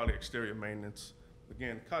statistics, probably exterior maintenance.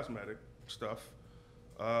 Again, cosmetic stuff.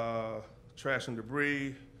 Trash and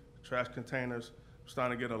debris, trash containers. I'm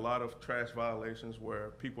starting to get a lot of trash violations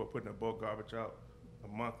where people are putting their bulk garbage out a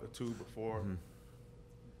month or two before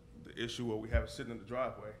the issue where we have it sitting in the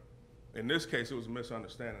driveway. In this case, it was a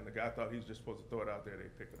misunderstanding. The guy thought he was just supposed to throw it out there, they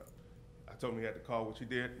pick it up. I told him he had to call, which he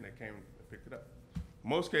did, and they came and picked it up.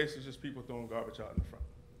 Most cases, just people throwing garbage out in the front,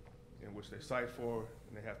 in which they cite for,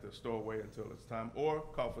 and they have to store away until it's time, or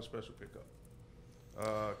call for special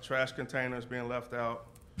pickup. Trash containers being left out.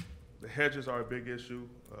 The hedges are a big issue.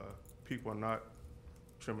 People are not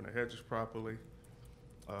trimming the hedges properly.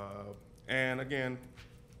 And again,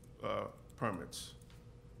 permits.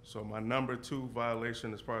 So my number 2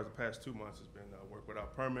 violation as far as the past 2 months has been work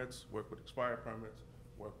without permits, work with expired permits,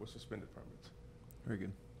 work with suspended permits. Very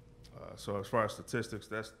good. So as far as statistics,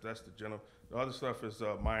 that's the general. The other stuff is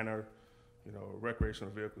minor,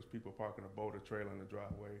 recreational vehicles, people parking a boat or trailer in the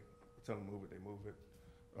driveway, tell them move it, they move it.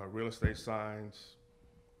 Real estate signs,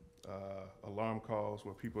 alarm calls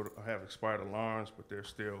where people have expired alarms, but they're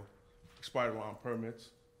still expired alarm permits,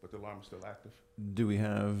 but the alarm is still active. Do we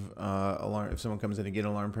have alarm, if someone comes in to get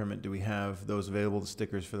an alarm permit, do we have those available, the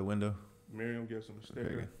stickers for the window? Miriam gives them a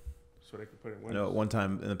sticker so they can put it in No, windows. one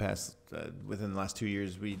time in the past, within the last 2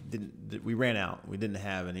 years, we ran out. We didn't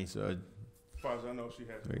have any, so. As far as I know, she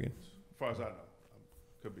has. Very good. As far as I know.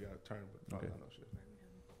 Could be out of turn, but as far as I know, she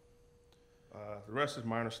has. The rest is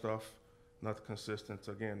minor stuff, nothing consistent.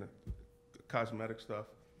 Again, the cosmetic stuff,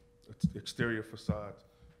 exterior facades,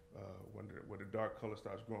 where the dark color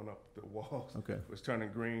starts growing up the walls. Okay. It's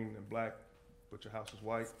turning green and black, but your house is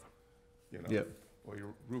white, Yep. Or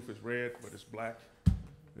your roof is red, but it's black.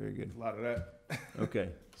 Very good. A lot of that. Okay.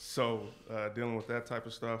 So dealing with that type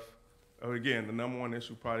of stuff. Again, the number one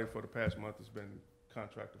issue probably for the past month has been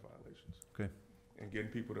contractor violations. Okay. And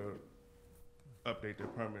getting people to update their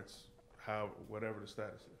permits, whatever the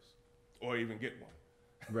status is, or even get one.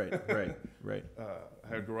 Right. I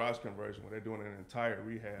had a garage conversion where they're doing an entire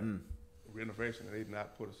rehab renovation and they did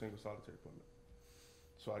not put a single solitary permit.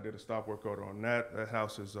 So I did a stop work order on that. That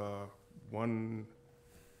house is 100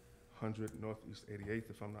 Northeast 88th,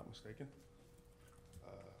 if I'm not mistaken.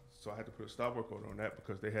 So I had to put a stop work order on that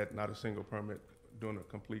because they had not a single permit doing a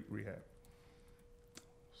complete rehab.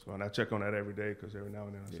 So, and I check on that every day because every now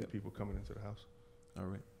and then I see people coming into the house. All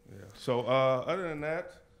right. Yeah. So other than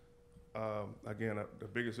that, again, the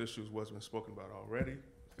biggest issues was been spoken about already.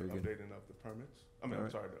 The Very good. updating of the permits. I'm All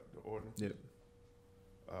right. sorry, the ordinance. Yep.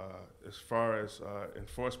 As far as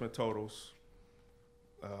enforcement totals,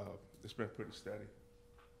 it's been pretty steady.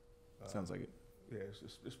 Sounds like it. Yeah,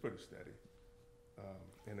 it's pretty steady.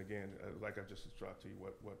 And again, like I just dropped to you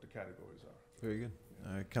what the categories are. Very good.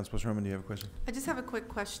 Councilperson Roman, do you have a question? I just have a quick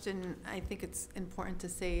question. I think it's important to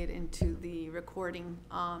say it into the recording.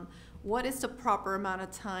 What is the proper amount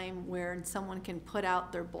of time where someone can put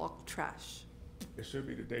out their bulk trash? It should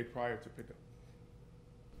be the day prior to pickup.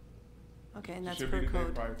 Okay, and that's Should per be the day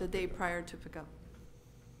code, prior to the day pickup. prior to pickup.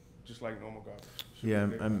 Just like normal garbage. Should Yeah,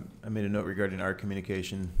 be the day prior. I made a note regarding our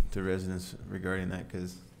communication to residents regarding that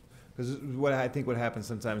because what I think what happens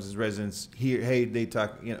sometimes is residents hear, hey, they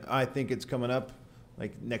talk, I think it's coming up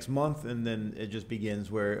like next month, and then it just begins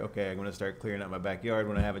where, okay, I'm going to start clearing out my backyard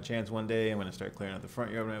when I have a chance one day. I'm going to start clearing out the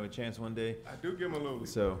front yard when I have a chance one day. I do give them a little leeway.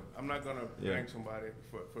 So, I'm not gonna yeah. bang somebody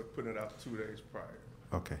for putting it out 2 days prior.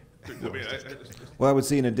 Okay. I mean, Well, I would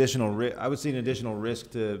see an additional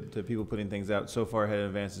risk to people putting things out so far ahead in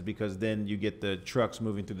advance is because then you get the trucks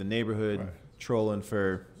moving through the neighborhood, Right. trolling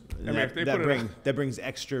for. mean, if they put it That brings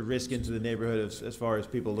extra risk into the neighborhood as far as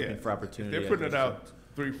people looking for opportunity. If they're putting it out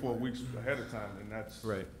 3-4 weeks ahead of time, then that's.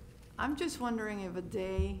 Right. I'm just wondering if a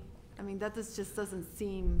day, just doesn't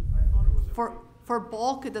seem, for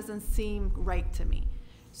bulk, it doesn't seem right to me.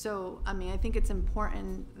 So, I mean, I think it's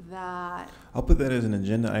important that I'll put that as an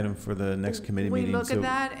agenda item for the next committee we meeting. look so- at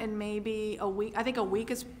that, and maybe a week, I think a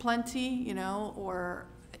week is plenty, you know, or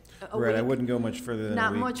a Right, I week. wouldn't go much further than a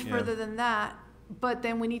Not week, much yeah. further than that, but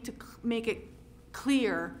then we need to make it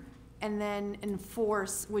clear and then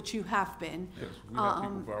enforce, which you have been. Yes, we have people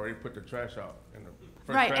who've already put the trash out, and the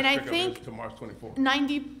first Right, trash and I pickup think- is to March 24th.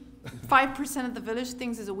 95% of the village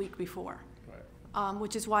things is a week before, Right.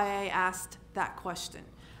 which is why I asked that question.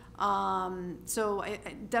 So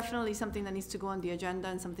definitely something that needs to go on the agenda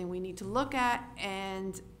and something we need to look at,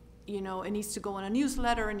 and, you know, it needs to go in a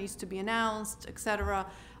newsletter, it needs to be announced, et cetera.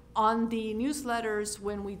 On the newsletters,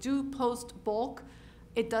 when we do post bulk,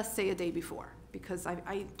 it does say a day before, because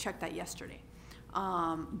I checked that yesterday.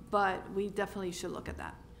 But we definitely should look at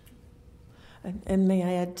that. And may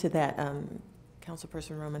I add to that,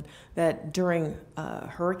 Councilperson Roman, that during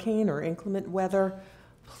hurricane or inclement weather,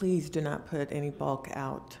 please do not put any bulk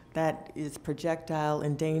out. That is projectile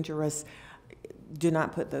and dangerous. Do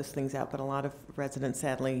not put those things out, but a lot of residents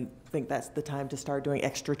sadly think that's the time to start doing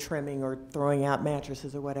extra trimming or throwing out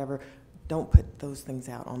mattresses or whatever. Don't put those things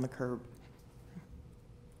out on the curb.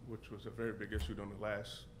 Which was a very big issue during the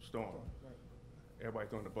last storm. Everybody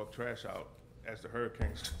throwing the bulk trash out as the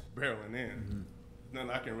hurricane's barreling in.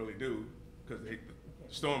 Nothing I can really do, because the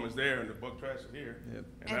storm is there and the bulk trash is here, Yep.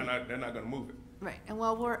 and they're not gonna move it. Right, and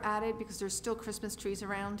while we're at it, because there's still Christmas trees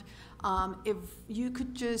around, if you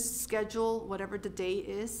could just schedule whatever the day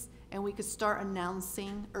is, and we could start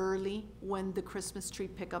announcing early when the Christmas tree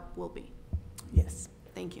pickup will be. Yes.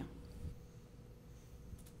 Thank you.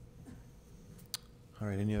 All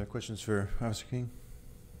right, any other questions for Officer King?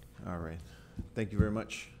 All right, thank you very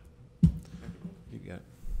much. You got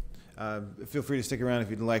it. Feel free to stick around if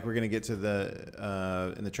you'd like. We're gonna get to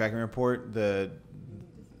the, in the tracking report, the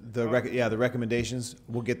recommendations.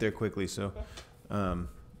 We'll get there quickly, so, so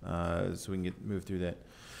we can move through that.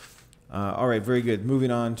 All right, very good.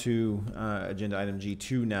 Moving on to, agenda item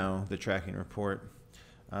G2 now, the tracking report.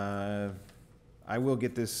 I will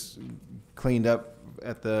get this cleaned up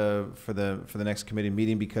at for the next committee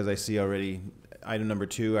meeting, because I see already item number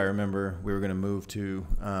 2, I remember we were gonna move to,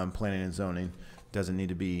 planning and zoning. Doesn't need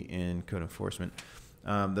to be in code enforcement.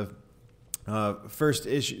 The first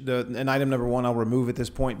issue, and item number 1, I'll remove at this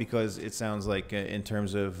point, because it sounds like in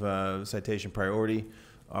terms of citation priority,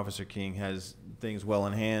 Officer King has things well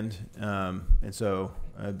in hand, and so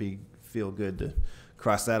it'd feel good to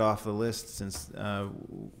cross that off the list, since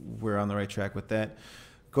we're on the right track with that.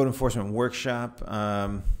 Code enforcement workshop.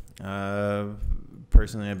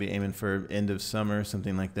 Personally, I'd be aiming for end of summer,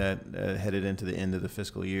 something like that, headed into the end of the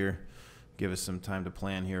fiscal year. Give us some time to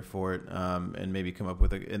plan here for it, and maybe come up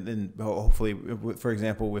with and then hopefully, for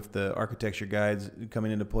example, with the architecture guides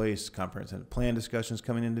coming into place, comprehensive plan discussions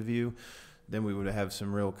coming into view, then we would have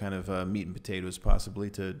some real kind of meat and potatoes possibly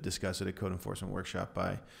to discuss at a code enforcement workshop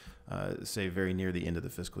by, say, very near the end of the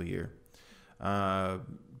fiscal year.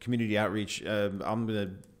 Community outreach.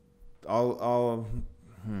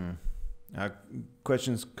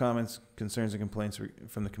 Questions, comments, concerns, and complaints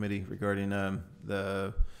from the committee regarding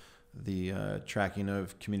the tracking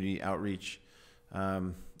of community outreach.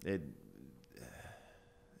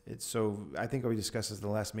 It's so, I think we discussed this at the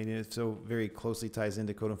last meeting, it so very closely ties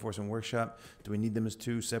into code enforcement workshop. Do we need them as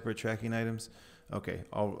 2 separate tracking items? Okay,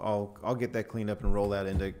 I'll get that cleaned up and roll that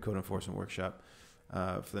into code enforcement workshop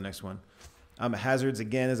for the next one. Hazards,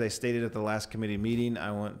 again, as I stated at the last committee meeting,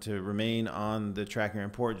 I want to remain on the tracking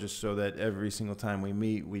report, just so that every single time we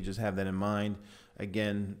meet, we just have that in mind.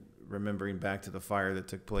 Again, remembering back to the fire that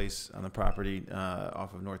took place on the property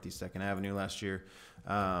off of Northeast 2nd Avenue last year.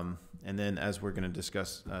 And then, as we're going to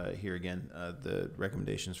discuss here again, the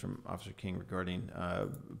recommendations from Officer King regarding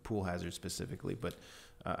pool hazards specifically. But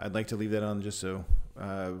I'd like to leave that on just so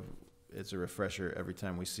it's a refresher every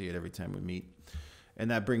time we see it, every time we meet. And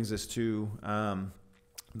that brings us to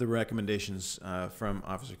the recommendations from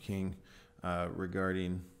Officer King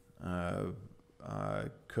regarding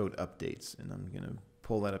code updates. And I'm going to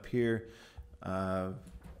pull that up here.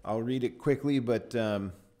 I'll read it quickly, but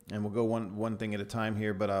and we'll go one thing at a time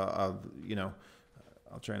here. But I'll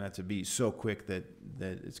try not to be so quick that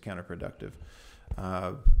it's counterproductive.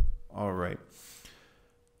 All right.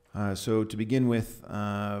 So to begin with,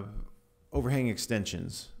 overhang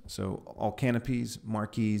extensions. So all canopies,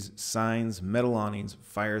 marquees, signs, metal awnings,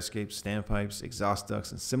 fire escapes, standpipes, exhaust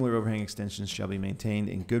ducts, and similar overhang extensions shall be maintained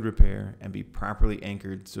in good repair and be properly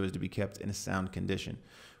anchored so as to be kept in a sound condition.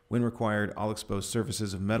 When required, all exposed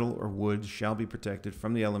surfaces of metal or wood shall be protected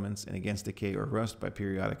from the elements and against decay or rust by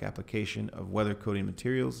periodic application of weather coating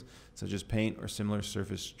materials such as paint or similar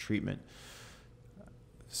surface treatment.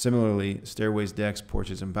 Similarly, stairways, decks,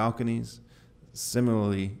 porches, and balconies.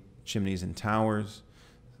 Similarly, chimneys and towers.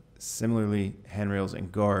 Similarly, handrails and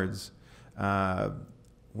guards,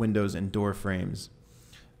 windows and door frames.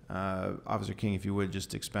 Officer King, if you would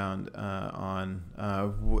just expound on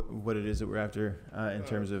what it is that we're after in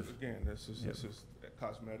terms of. Again, this is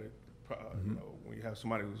cosmetic. You know, when you have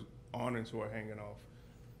somebody who's awnings who are hanging off,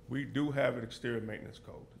 we do have an exterior maintenance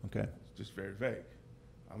code. Okay. It's just very vague.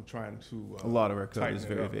 I'm trying to a lot of our code tighten is it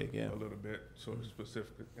very up vague, yeah. a little bit, sort of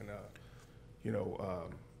specific. And you know,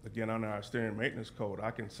 again, under our exterior maintenance code,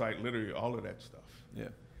 I can cite literally all of that stuff. Yeah.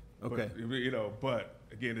 Okay. But, you know, but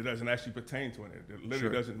again, it doesn't actually pertain to it. It literally Sure.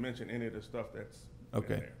 doesn't mention any of the stuff that's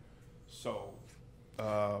Okay. in there. So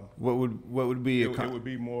What would be it would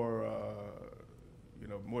be more, you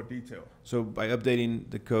know, more detail. so by updating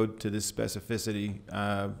the code to this specificity,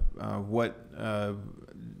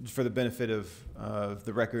 for the benefit of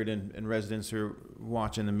the record and residents who are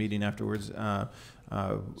watching the meeting afterwards, I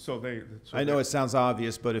know it sounds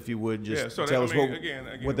obvious, but if you would just tell us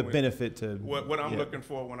what the benefit to what I'm looking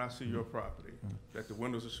for when I see your property, that the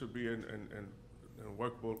windows should be in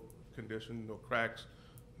workable condition, no cracks,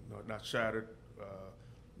 not shattered,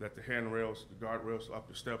 that the handrails, the guardrails up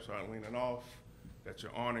the steps aren't leaning off, that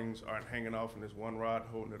your awnings aren't hanging off and there's one rod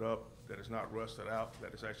holding it up, that it's not rusted out,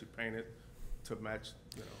 that it's actually painted to match,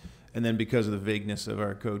 you know. And then because of the vagueness of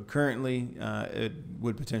our code currently, it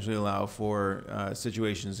would potentially allow for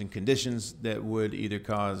situations and conditions that would either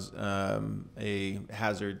cause a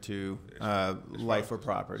hazard to life or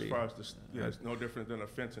property. As far as this, yeah, it's no different than a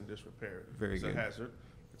fence in disrepair. Very it's good. A hazard.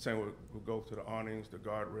 The same will go to the awnings, the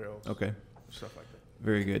guardrails, Okay. stuff like that.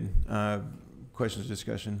 Very good. Questions,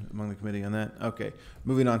 discussion among the committee on that? Okay.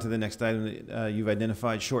 Moving on to the next item, you've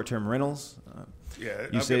identified short-term rentals. Yeah.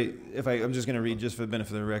 You say, I'm just going to read just for the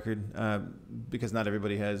benefit of the record, because not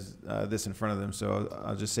everybody has this in front of them. So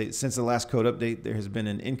I'll just say, since the last code update, there has been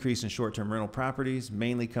an increase in short-term rental properties.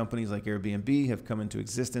 Mainly companies like Airbnb have come into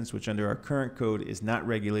existence, which under our current code is not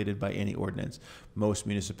regulated by any ordinance. Most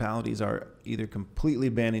municipalities are either completely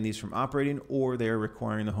banning these from operating, or they are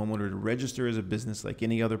requiring the homeowner to register as a business like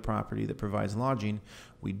any other property that provides lodging.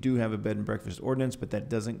 We do have a bed and breakfast ordinance, but that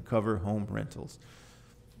doesn't cover home rentals.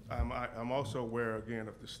 I'm also aware, again,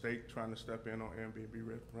 of the state trying to step in on Airbnb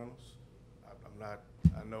rentals. I'm not,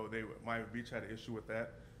 I know Miami Beach had an issue with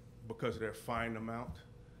that because of their fine amount.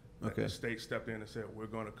 Okay. The state stepped in and said, we're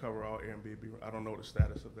going to cover all Airbnb. I don't know the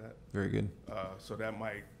status of that. Very good. So that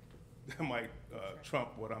might trump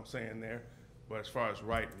what I'm saying there. But as far as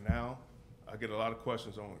right now, I get a lot of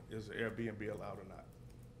questions on, is Airbnb allowed or not?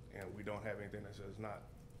 And we don't have anything that says not.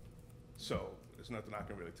 So there's nothing I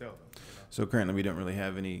can really tell them. You know? So currently, we don't really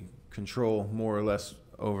have any control, more or less,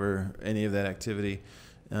 over any of that activity.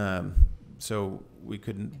 So we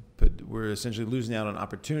couldn't put, we're essentially losing out on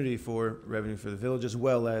opportunity for revenue for the village, as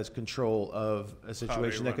well as control of a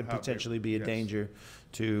situation that could potentially be a danger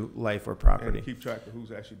to life or property. And keep track of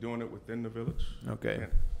who's actually doing it within the village. Okay.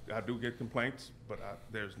 And I do get complaints, but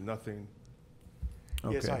there's nothing.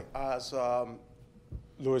 Okay. Yes, hi. As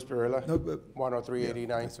Luis Perella, No, but-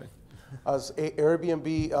 10389. That's right. As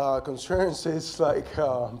Airbnb concerns, it's like,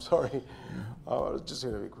 I'm sorry, just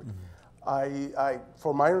gonna be quick.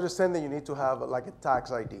 For my understanding, you need to have like a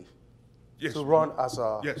tax ID Yes. to run as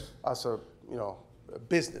a, Yes. a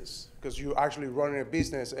business, because you're actually running a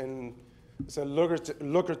business and it's a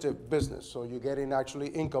lucrative business, so you're getting actually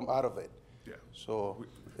income out of it. Yeah. So We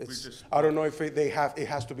it's, just- I don't know if it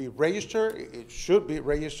has to be registered. It should be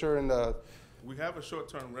registered in the, We have a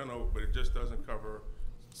short-term rental, but it just doesn't cover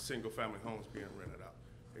single-family homes being rented out.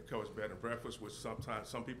 It covers bed and breakfast, which sometimes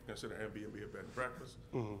some people consider Airbnb a bed and breakfast,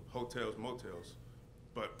 hotels, motels,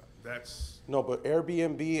 but that's no, but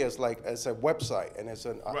Airbnb is like, it's a website and it's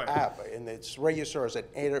an Right. app and it's registered as an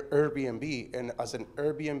Airbnb, and as an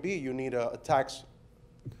Airbnb, you need a tax.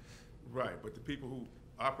 right. But the people who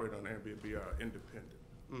operate on Airbnb are independent.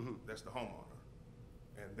 That's the homeowner,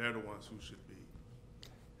 and they're the ones who should be.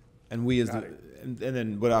 And we and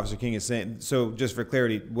then what Officer King is saying, so just for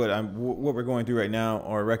clarity, what we're going through right now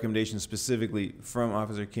are recommendations specifically from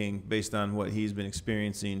Officer King based on what he's been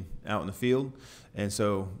experiencing out in the field. And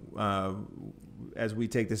so as we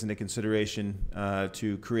take this into consideration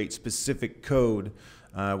to create specific code,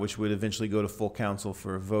 which would eventually go to full council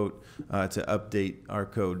for a vote to update our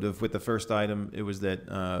code. With the first item, it was that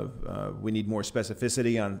we need more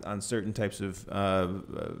specificity on certain types of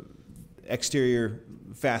exterior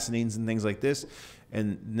fastenings and things like this.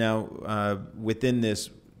 And now within this,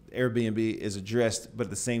 Airbnb is addressed, but at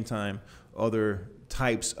the same time, other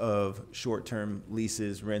types of short-term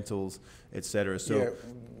leases, rentals, et cetera. So,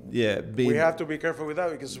 We have to be careful with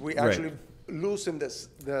that because we Right. actually losing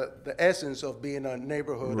the essence of being a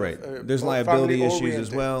neighborhood. Right. Of, There's or liability issues as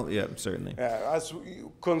family-oriented. well. Yeah, certainly. As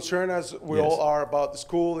concerned as we Yes. all are about the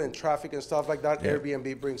school and traffic and stuff like that, Yeah.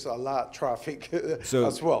 Airbnb brings a lot of traffic So,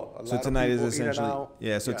 as well. A so lot of tonight is people in and essentially, out.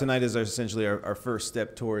 yeah, so tonight is essentially our first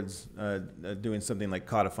step towards doing something like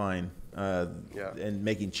codifying Yeah. and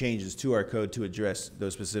making changes to our code to address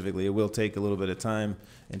those specifically. It will take a little bit of time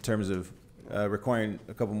in terms of requiring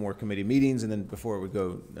a couple more committee meetings, and then before it would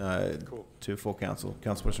go Cool. to full council.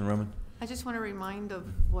 Councilperson Roman? I just want to remind of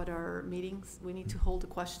what our meetings, we need to hold the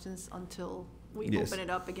questions until we Yes. open it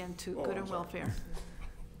up again to good and welfare.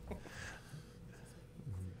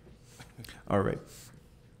 All right.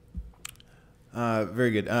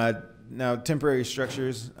 Very good. Now, temporary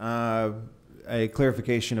structures, a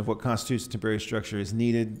clarification of what constitutes a temporary structure is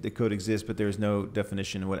needed. The code exists, but there is no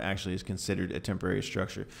definition of what actually is considered a temporary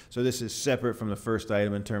structure. So this is separate from the first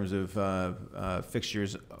item in terms of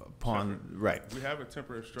fixtures upon, right. We have a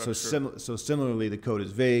temporary structure. So similarly, the code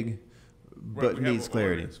is vague, Right, but we have needs an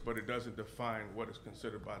clarity. ordinance, but it doesn't define what is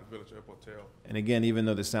considered by the Village of Hotel. And again, even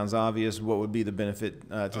though this sounds obvious, what would be the benefit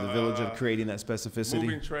to the village of creating that specificity?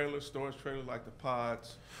 Moving trailers, storage trailers like the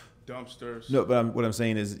pods, dumpsters. No, but what I'm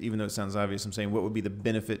saying is, even though it sounds obvious, I'm saying what would be the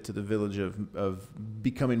benefit to the village of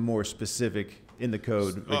becoming more specific in the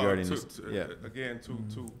code regarding this? Yeah, Again,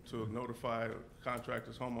 to notify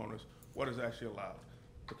contractors, homeowners, what is actually allowed.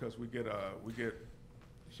 Because we get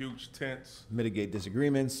huge tents. mitigate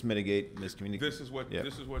disagreements, mitigate miscommunication. This is what Yeah.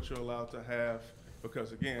 you're allowed to have,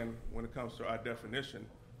 because again, when it comes to our definition,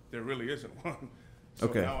 there really isn't one. So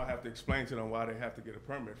Okay. now I have to explain to them why they have to get a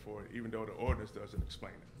permit for it, even though the ordinance doesn't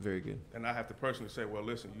explain it. Very good. And I have to personally say, well,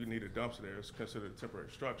 listen, you need a dumpster there, it's considered a temporary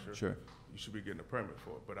structure. Sure. You should be getting a permit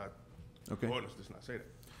for it, but Okay. the ordinance does not say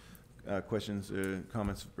that. Questions,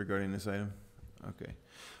 comments regarding this item? Okay.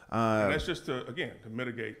 And that's just to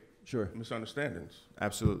mitigate Sure. misunderstandings.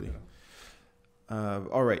 Absolutely. You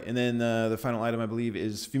All right, and then the final item, I believe,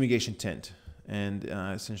 is fumigation tent. And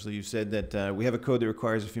essentially, you said that we have a code that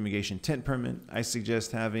requires a fumigation tent permit. I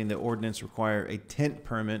suggest having the ordinance require a tent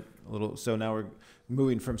permit. So now we're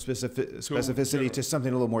moving from specificity general. to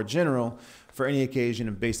something a little more general for any occasion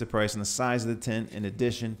and base the price on the size of the tent. In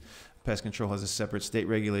addition, pest control has a separate state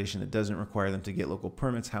regulation that doesn't require them to get local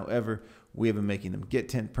permits. However, we have been making them get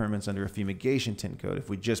tent permits under a fumigation tent code. If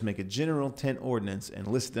we just make a general tent ordinance and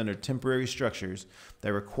list it under temporary structures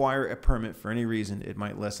that require a permit for any reason, it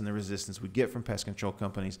might lessen the resistance we get from pest control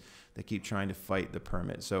companies that keep trying to fight the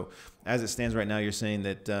permit. So as it stands right now, you're saying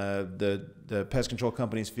that the pest control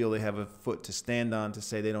companies feel they have a foot to stand on to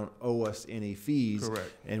say they don't owe us any fees. Correct.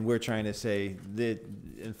 And we're trying to say that,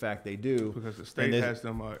 in fact, they do. Because the state has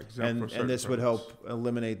them exempt for certain And this would permits. help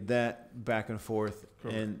eliminate that back and forth.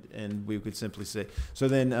 Correct. And we could simply say, so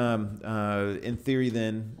then, in theory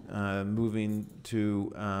then, moving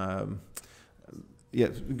to, yeah,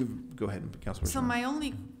 go ahead, Councilperson. So my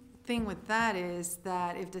only thing with that is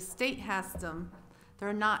that if the state has them,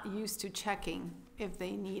 they're not used to checking if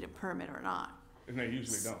they need a permit or not. And they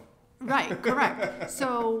usually don't. Right, correct.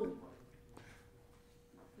 So,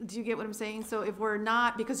 do you get what I'm saying? So if we're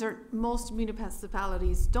not, because most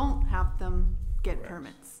municipalities don't have them get Correct.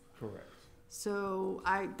 permits. Correct. So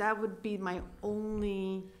that would be my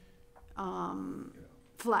only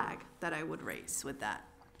flag that I would raise with that.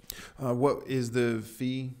 What is the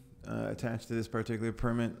fee attached to this particular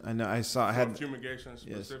permit? I know I had. For fumigation Yes.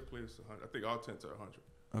 specifically, it's 100. I think all tents are 100.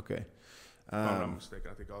 Okay. If I'm not mistaken,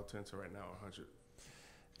 I think all tents are right now are 100.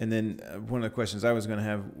 And then one of the questions I was going to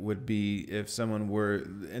have would be if someone were,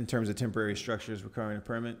 in terms of temporary structures requiring a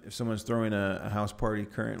permit, if someone's throwing a house party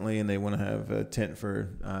currently and they want to have a tent for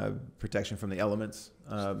protection from the elements,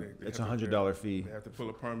 it's a $100 fee. They have to pull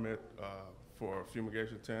a permit for a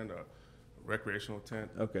fumigation tent or recreational tent.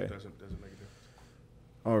 Okay. Doesn't make a difference.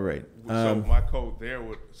 All right. So my code there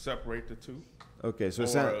would separate the two, Okay. So or it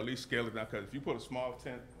sounds at least scale it down. Because if you put a small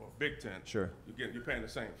tent or a big tent, sure. you're paying the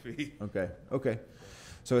same fee. Okay. Okay.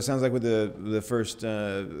 So it sounds like with the first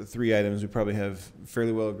three items, we probably have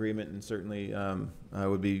fairly well agreement, and certainly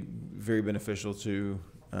would be very beneficial to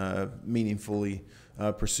meaningfully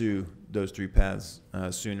pursue those three paths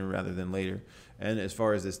sooner rather than later. And as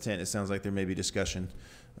far as this tent, it sounds like there may be discussion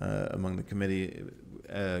among the committee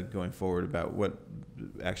going forward about what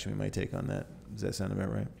action we might take on that. Does that sound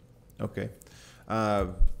about right? Okay.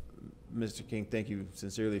 Mr. King, thank you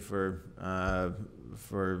sincerely for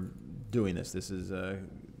doing this. This is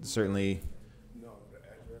certainly. No, the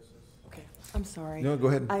address is. Okay, I'm sorry. No, go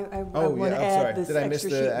ahead. I Oh, want yeah, to I'm sorry. add this Did I miss extra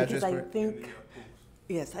the sheet address because I part? think,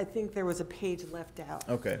 yes, I think there was a page left out.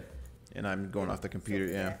 Okay. And I'm going off the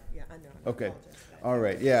computer. Yeah. Yeah, I know. I Okay. apologize for that. All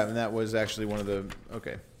right. Yeah, and that was actually one of the.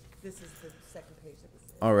 Okay. This is the second page that was.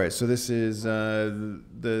 All right, so this is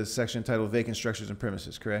the section titled Vacant Structures and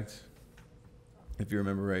Premises, correct? If you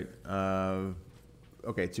remember right.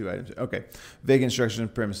 Okay, 2 items. Okay. Vacant structures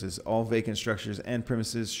and premises. All vacant structures and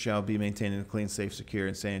premises shall be maintained in a clean, safe, secure,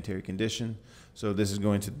 and sanitary condition. So this is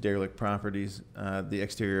going to derelict properties. The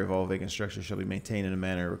exterior of all vacant structures shall be maintained in a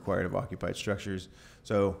manner required of occupied structures.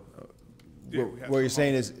 So Yeah, we have what you're some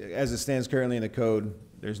saying is, as it stands currently in the code,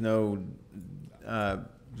 there's no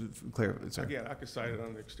clear. Sorry. Again, I could cite it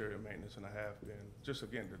under exterior maintenance, and I have been, just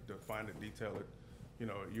again, to define it, detail it. You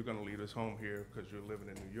know, you're gonna leave this home here because you're living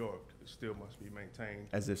in New York, it still must be maintained.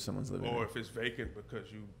 As if someone's living Or there. if it's vacant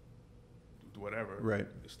because you, whatever. Right.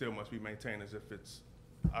 It still must be maintained as if it's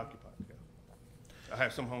occupied, yeah. I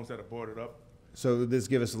have some homes that are boarded up, So this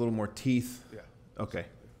give us a little more teeth. yeah. Okay,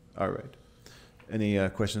 all right. Any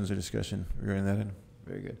questions or discussion regarding that item?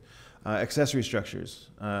 Very good. Accessory structures.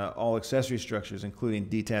 All accessory structures, including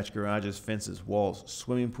detached garages, fences, walls,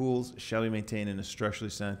 swimming pools, shall be maintained in a structurally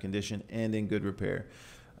sound condition and in good repair.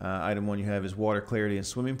 Item 1 you have is water clarity in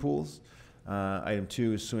swimming pools. Item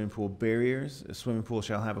 2 is swimming pool barriers. A swimming pool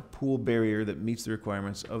shall have a pool barrier that meets the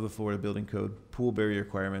requirements of the Florida Building Code pool barrier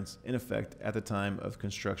requirements in effect at the time of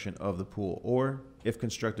construction of the pool, or if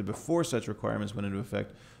constructed before such requirements went into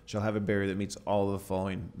effect, shall have a barrier that meets all of the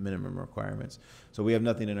following minimum requirements. So we have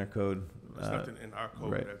nothing in our code. There's nothing in our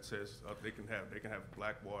code right. that says they can have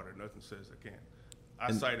black water, nothing says they can't.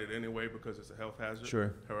 I cite it anyway because it's a health hazard.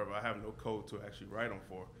 Sure. However, I have no code to actually write them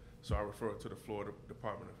for, so I refer to the Florida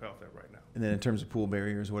Department of Health right now. And then in terms of pool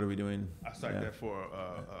barriers, what are we doing? I cite Yeah. that for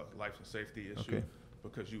a life and safety issue, Okay.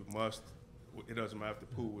 because you must, it doesn't matter if the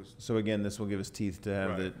pool is. So again, this will give us teeth to have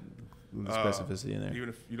Right. the specificity in there. Even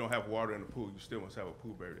if you don't have water in the pool, you still must have a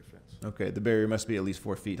pool barrier fence. Okay, the barrier must be at least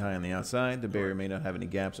 4 feet high on the outside. The barrier may not have any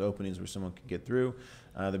gaps, openings where someone can get through.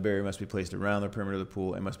 The barrier must be placed around the perimeter of the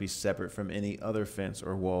pool and must be separate from any other fence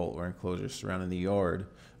or wall or enclosure surrounding the yard,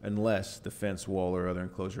 unless the fence, wall, or other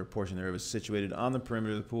enclosure or portion thereof is situated on the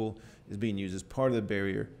perimeter of the pool, is being used as part of the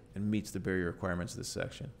barrier, and meets the barrier requirements of this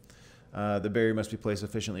section. The barrier must be placed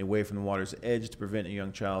sufficiently away from the water's edge to prevent a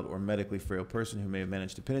young child or medically frail person who may have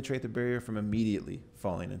managed to penetrate the barrier from immediately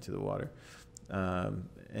falling into the water.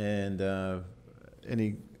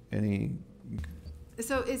 Any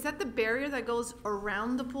So is that the barrier that goes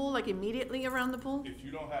around the pool, like immediately around the pool? If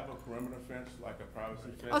you don't have a perimeter fence, like a privacy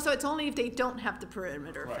fence. Oh, so it's only if they don't have the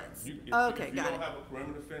perimeter Right. fence? You- Okay, If you got don't it. have a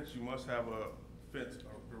perimeter fence, you must have a fence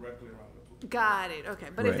directly around the pool. Got it, okay.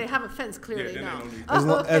 But if Right. they have a fence, clearly then they no. don't need- As,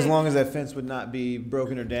 Oh, as okay. long as that fence would not be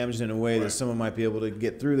broken or damaged in a way that Right. someone might be able to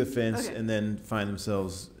get through the fence Okay. and then find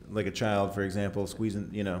themselves, like a child, for example, squeezing,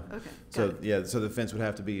 Okay, So, got it. yeah, so the fence would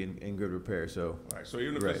have to be in good repair, so, All right, so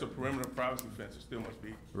even if it's a Right. perimeter privacy fence, it still must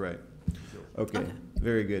be. right. built. Okay,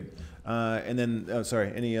 very good. And then, oh,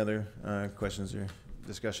 sorry, any other questions or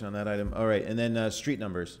discussion on that item? All right, and then street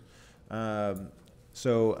numbers.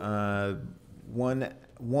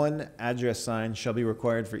 One address sign shall be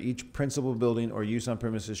required for each principal building or use on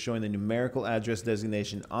premises showing the numerical address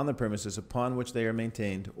designation on the premises upon which they are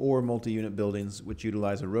maintained, or multi-unit buildings which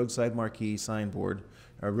utilize a roadside marquee signboard,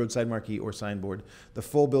 or roadside marquee or signboard. The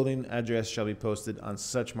full building address shall be posted on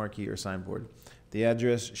such marquee or signboard. The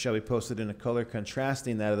address shall be posted in a color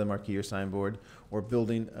contrasting that of the marquee or signboard, or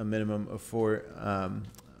building a minimum of 4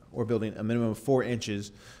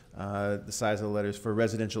 inches, the size of the letters for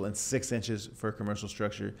residential, and 6 inches for a commercial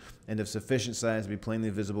structure, and of sufficient size to be plainly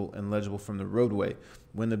visible and legible from the roadway.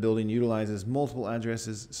 When the building utilizes multiple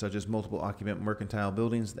addresses, such as multiple occupant mercantile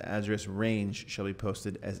buildings, the address range shall be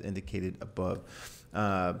posted as indicated above.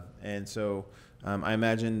 And so, I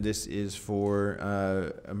imagine this is for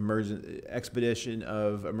expedition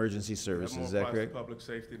of emergency services. Is that More correct? public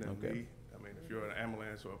safety than Okay. me. I mean, if you're an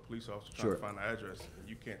ambulance or a police officer trying Sure. to find the address and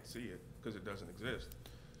you can't see it because it doesn't exist,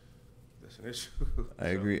 that's an issue. I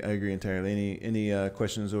agree entirely. Any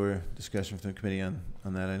questions or discussion from the committee on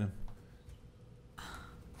that item?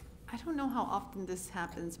 I don't know how often this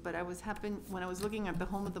happens, but when I was looking at the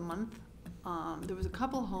home of the month, there was a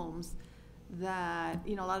couple homes that,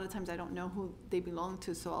 a lot of times I don't know who they belong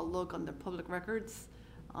to, so I'll look on the public records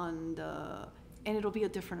and it'll be a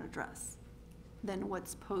different address than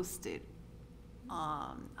what's posted.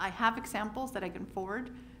 I have examples that I can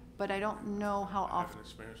forward, but I don't know how I often. haven't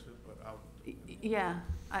experienced it, but I'll. Yeah,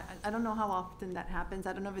 I don't know how often that happens.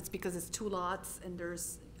 I don't know if it's because it's 2 lots and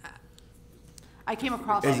there's, I came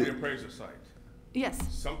across. It's on the appraiser site. Yes.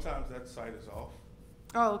 Sometimes that site is off.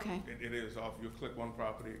 Oh, okay. It is off. You'll click one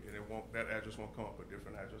property and that address won't come up, a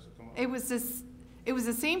different address will come up. It was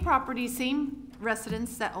the same property, same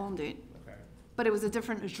residents that owned it, Okay. but it was a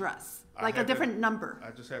different address, I like a had different that- number. I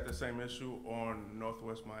just had the same issue on North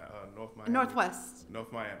Miami. Northwest.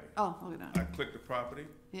 North Miami. Oh, okay, no. I click the property,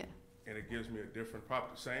 Yeah, and it gives me a different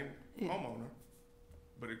property, same Yeah. homeowner,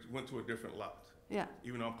 but it went to a different lot. yeah,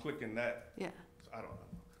 Even though I'm clicking that, yeah. I don't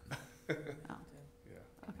know. Oh, Yeah.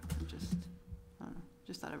 okay, I don't know,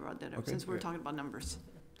 just thought I brought that up, Okay, since we're great. talking about numbers.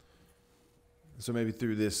 So maybe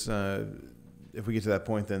through this, if we get to that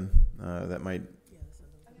point, then that might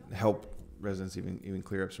help residents even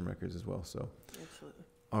clear up some records as well. So, Absolutely.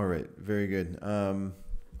 all right, very good.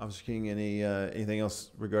 Officer King, anything else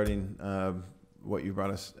regarding what you brought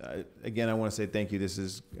us? Again, I want to say thank you. This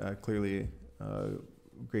is clearly a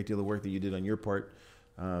great deal of work that you did on your part,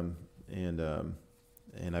 and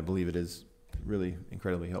I believe it is really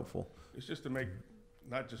incredibly helpful. It's just to make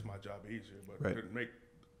not just my job easier, but Right. to make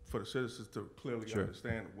for the citizens to clearly Sure.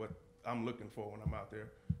 understand what I'm looking for when I'm out there,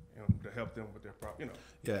 and to help them with their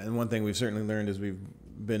Yeah, and one thing we've certainly learned as we've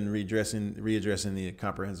been readdressing the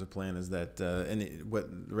comprehensive plan is that,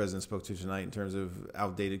 what the residents spoke to tonight in terms of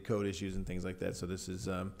outdated code issues and things like that. So this is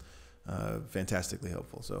fantastically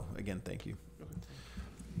helpful. So again, thank you.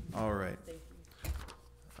 All right.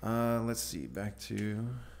 Let's see, back to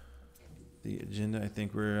the agenda. I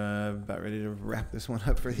think we're about ready to wrap this one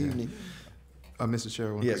up for the evening. Mr.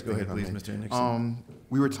 Chair, one Yes, quick go ahead, thing, if I please, may. Mr. Nixon.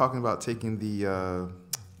 We were talking about taking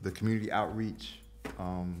the community outreach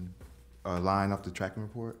line off the tracking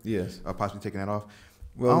report. Yes. Possibly taking that off.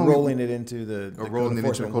 Well, rolling it into the code rolling it into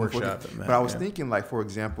the enforcement code workshop. enforcement. that But I was Matt- thinking, like, for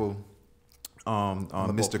example, the bulk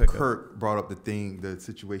Mr. pickup. Kirk brought up the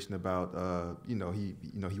situation about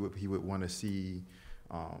he would want to see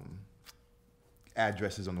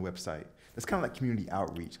addresses on the website. That's kind of like community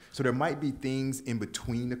outreach. So there might be things in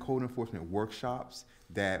between the code enforcement workshops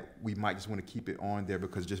that we might just want to keep it on there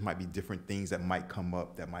because there just might be different things that might come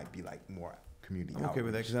up that might be like more community I'm outreach. okay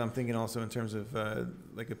with that because I'm thinking also in terms of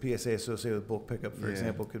like a PSA associated with bulk pickup, for Yeah.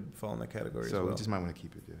 example, could fall in that category So as we well. just might want to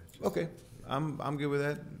keep it there. Okay, I'm good with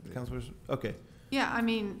that, councilors. Okay, Yeah, I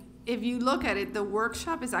mean, if you look at it, the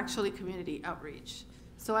workshop is actually community outreach.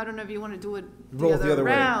 So I don't know if you want to do it Roll it the the other other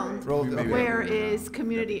way. round, Roll it the- Maybe where I'll do it is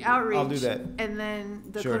community outreach. I'll do that. And then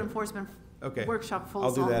the Sure. code enforcement okay. workshop I'll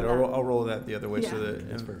falls do on that, that. or I'll roll that the other way so Yeah.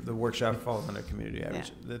 that the workshop falls under community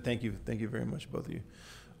outreach. Thank you very much, both of you.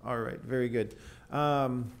 All right, very good.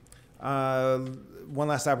 One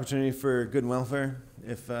last opportunity for good and welfare.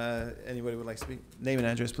 If anybody would like to speak, name and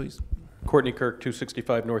address, please. Courtney Kirk,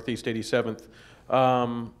 265 Northeast 87th.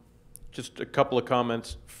 Just a couple of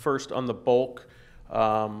comments. First, on the bulk,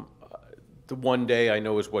 the 1 day I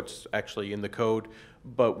know is what's actually in the code,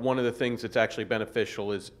 but one of the things that's actually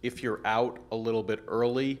beneficial is if you're out a little bit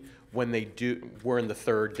early, when we're in the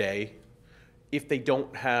third day, if they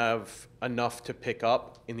don't have enough to pick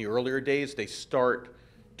up in the earlier days, they start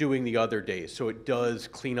doing the other days. So it does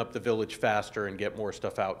clean up the village faster and get more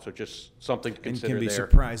stuff out. So just something to And consider can be there.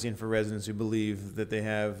 surprising for residents who believe that they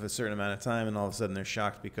have a certain amount of time and all of a sudden they're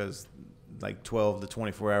shocked because like 12 to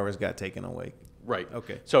 24 hours got taken away. Right.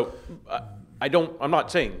 Okay. So I'm not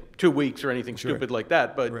saying 2 weeks or anything Sure. stupid like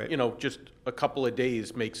that, but Right. just a couple of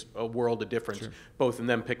days makes a world of difference, Sure. both in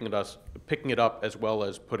them picking it up as well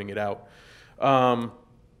as putting it out. On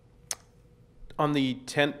the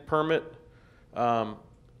tent permit,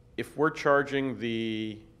 if we're charging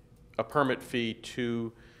a permit fee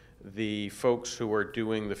to the folks who are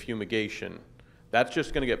doing the fumigation, that's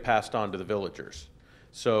just going to get passed on to the villagers.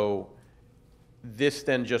 So this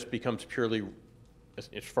then just becomes purely,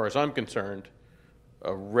 as far as I'm concerned,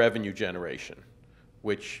 a revenue generation,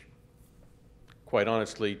 which, quite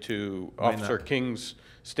honestly, to Why Officer not? King's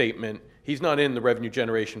statement, he's not in the revenue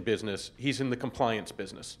generation business, he's in the compliance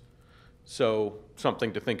business. So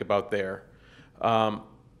something to think about there.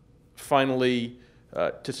 Finally,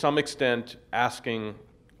 to some extent, asking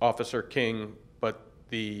Officer King, but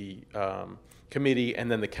the committee and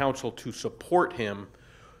then the council to support him.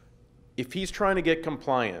 If he's trying to get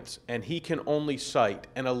compliance and he can only cite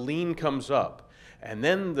and a lien comes up and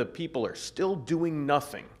then the people are still doing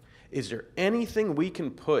nothing, is there anything we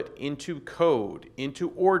can put into code,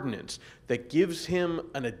 into ordinance, that gives him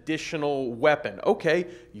an additional weapon? Okay,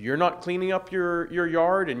 you're not cleaning up your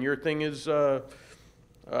yard and your thing is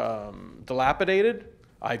dilapidated.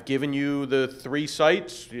 I've given you the 3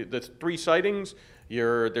 sites, the 3 sightings.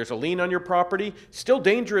 There's a lien on your property. Still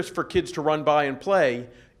dangerous for kids to run by and play.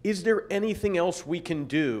 Is there anything else we can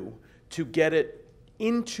do to get it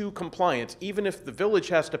into compliance, even if the village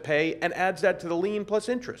has to pay and adds that to the lien plus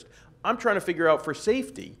interest? I'm trying to figure out for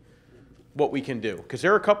safety what we can do. Because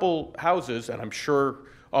there are a couple houses, and I'm sure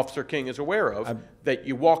Officer King is aware of, that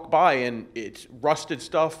you walk by and it's rusted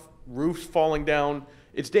stuff, roofs falling down.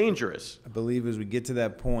 It's dangerous. I believe as we get to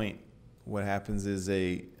that point, what happens is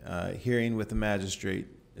a hearing with the magistrate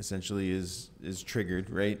essentially is triggered,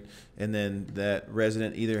 right? And then that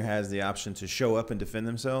resident either has the option to show up and defend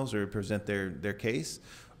themselves or present their case,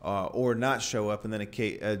 or not show up, and then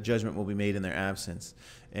a judgment will be made in their absence.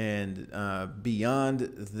 And beyond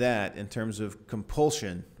that, in terms of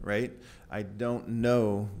compulsion, right, I don't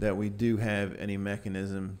know that we do have any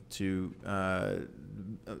mechanism to,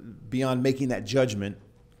 beyond making that judgment,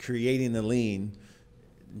 creating the lien,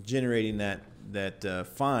 generating that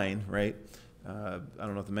fine, right? I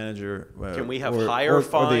don't know if the manager Can we have or higher the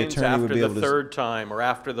fines attorney would after be the able to third time, or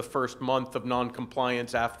after the first month of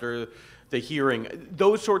noncompliance, after the hearing?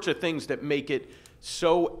 Those sorts of things that make it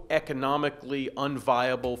so economically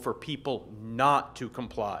unviable for people not to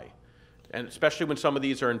comply, and especially when some of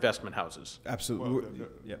these are investment houses. Absolutely.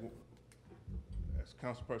 Well, as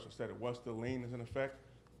councilperson stated, once the lien is in effect,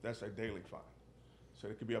 that's a daily fine. So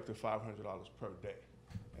it could be up to $500 per day.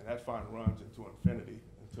 And that fine runs into infinity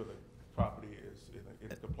until the property is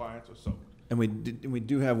in compliance or sold. And we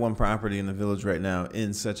do have one property in the village right now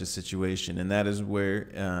in such a situation, and that is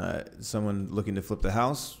where someone looking to flip the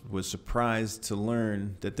house was surprised to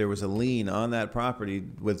learn that there was a lien on that property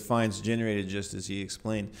with fines generated, just as he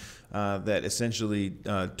explained, that essentially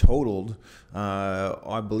totaled,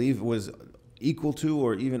 I believe it was equal to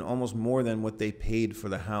or even almost more than what they paid for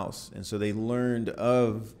the house. And so they learned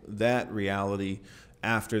of that reality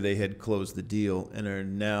after they had closed the deal, and are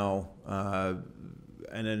now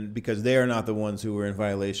and then because they are not the ones who were in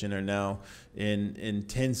violation, are now in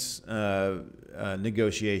intense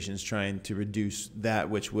negotiations trying to reduce that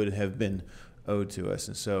which would have been owed to us.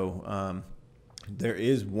 And so there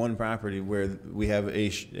is one property where we have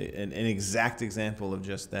an exact example of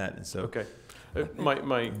just that. And so Okay.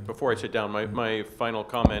 Before I sit down, my final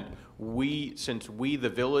comment, since we, the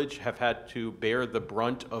village, have had to bear the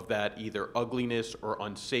brunt of that either ugliness or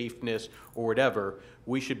unsafeness or whatever,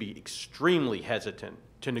 we should be extremely hesitant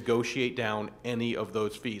to negotiate down any of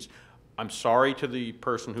those fees. I'm sorry to the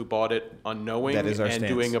person who bought it unknowing That is our and stance.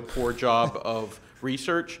 doing a poor job of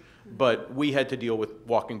research, but we had to deal with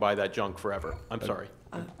walking by that junk forever. I'm sorry.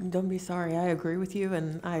 Don't be sorry. I agree with you,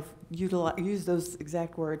 and I've used those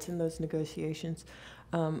exact words in those negotiations.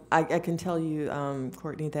 I can tell you,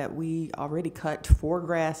 Courtney, that we already cut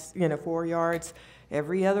 4 yards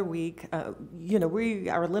every other week. We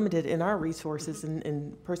are limited in our resources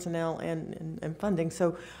in personnel and funding,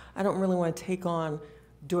 so I don't really want to take on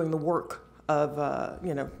doing the work of,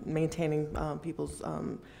 maintaining people's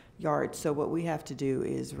yards. So what we have to do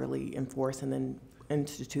is really enforce and then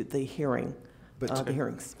institute the hearings.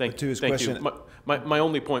 Thank to his you. question- My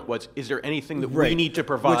only point was, is there anything that we Right. need to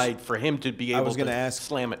provide for him to be I able was going to to ask,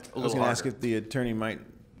 slam it a I was little going to ask harder? if the attorney might,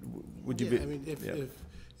 would you be? I mean, yeah.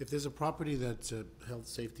 if there's a property that's a health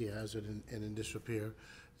safety hazard and in disrepair,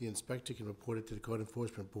 the inspector can report it to the code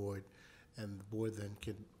enforcement board, and the board then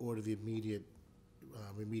can order the immediate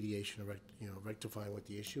remediation, or rectifying what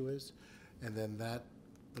the issue is, and then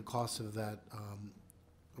the cost of that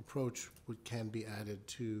approach can be added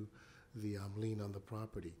to the lien on the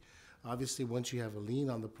property. Obviously, once you have a lien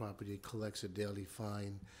on the property, it collects a daily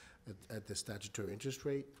fine at the statutory interest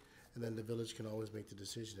rate, and then the village can always make the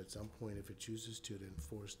decision at some point, if it chooses to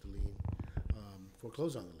enforce the lien,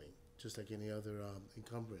 foreclose on the lien, just like any other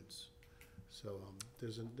encumbrance. So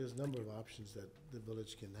there's a number of options that the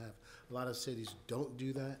village can have. A lot of cities don't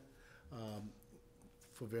do that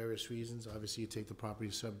for various reasons. Obviously, you take the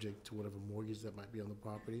property subject to whatever mortgage that might be on the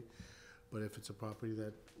property, but if it's a property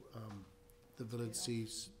that the village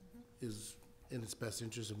sees is in its best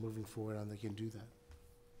interest of moving forward on, they can do that.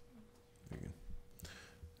 Very good.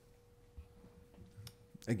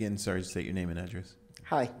 Again, sorry to state your name and address.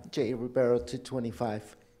 Hi, Jay Ribeiro,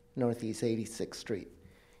 225 Northeast 86th Street.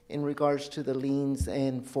 In regards to the liens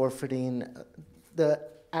and forfeiting the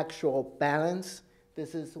actual balance,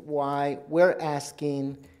 this is why we're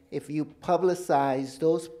asking if you publicize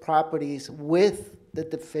those properties with the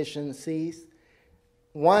deficiencies.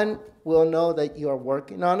 One, we'll know that you are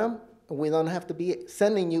working on them. We don't have to be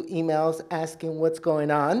sending you emails asking what's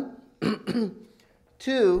going on.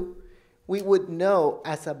 Two, we would know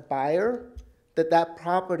as a buyer that that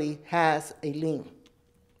property has a lien.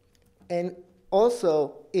 And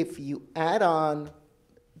also, if you add on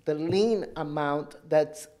the lien amount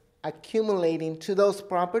that's accumulating to those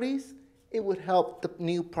properties, it would help the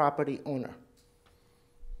new property owner.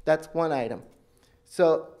 That's one item.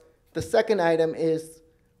 So the second item is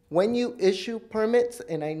when you issue permits,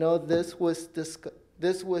 and I know this was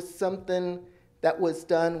something that was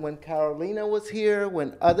done when Carolina was here,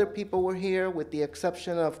 when other people were here, with the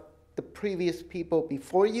exception of the previous people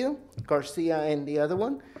before you, Garcia and the other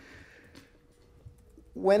one.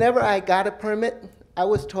 Whenever I got a permit, I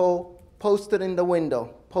was told, post it in the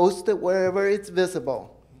window, post it wherever it's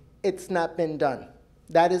visible. It's not been done.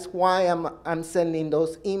 That is why I'm sending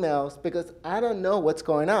those emails, because I don't know what's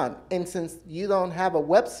going on. And since you don't have a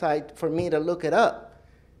website for me to look it up,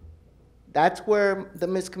 that's where the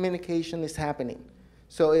miscommunication is happening.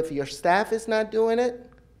 So if your staff is not doing it,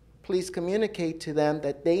 please communicate to them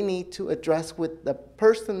that they need to address with the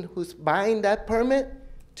person who's buying that permit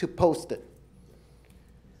to post it.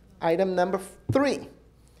 Item number 3,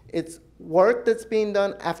 it's work that's being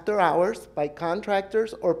done after hours by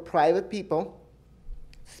contractors or private people,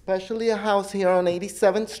 especially a house here on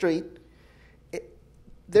 87th Street.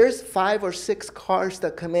 There's 5 or 6 cars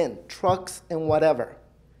that come in, trucks and whatever,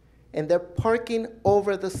 and they're parking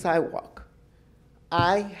over the sidewalk.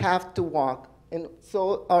 I have to walk, and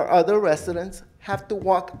so our other residents have to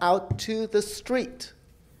walk out to the street.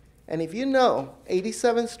 And if you know,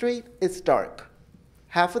 87th Street, it's dark.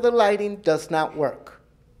 Half of the lighting does not work.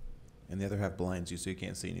 And the other half blinds you so you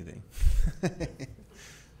can't see anything.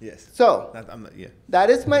 Yes. So, yeah. that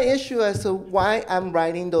is my issue as to why I'm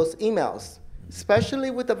writing those emails.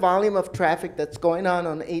 Especially with the volume of traffic that's going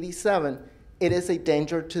on 87, it is a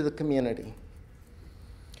danger to the community.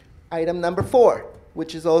 Item number 4,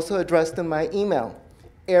 which is also addressed in my email,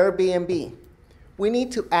 Airbnb. We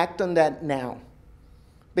need to act on that now,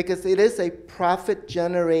 because it is a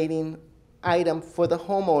profit-generating item for the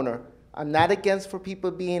homeowner. I'm not against for people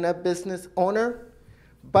being a business owner,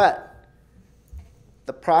 but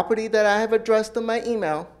the property that I have addressed in my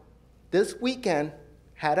email this weekend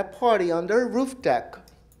had a party on their roof deck,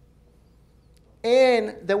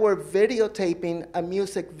 and they were videotaping a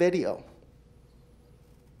music video.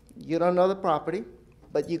 You don't know the property,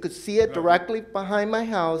 but you could see it directly behind my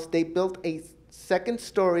house. They built a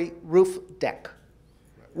second-story roof deck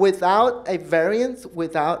without a variance,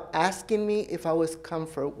 without asking me if I was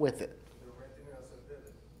comfortable with it.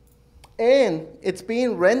 And it's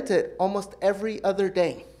being rented almost every other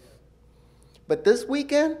day. But this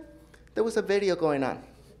weekend, there was a video going on.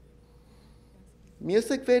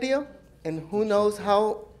 Music video, and who knows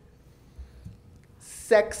how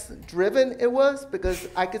sex-driven it was, because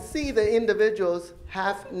I could see the individuals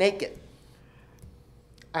half naked.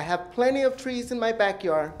 I have plenty of trees in my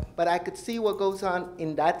backyard, but I could see what goes on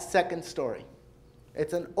in that second story.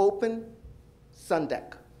 It's an open sun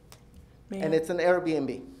deck, and it's an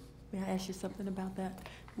Airbnb. May I ask you something about that?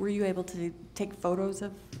 Were you able to take photos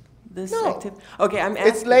of this No. activity? Okay, I'm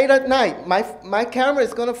asking. It's late at night. My camera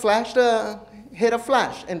is gonna hit a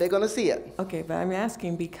flash, and they're gonna see it. Okay, but I'm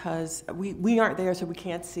asking because we aren't there, so we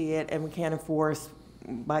can't see it, and we can't enforce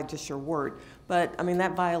by just your word. But, I mean,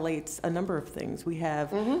 that violates a number of things. We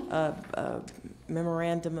have a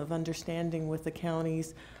memorandum of understanding with the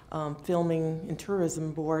county's Filming and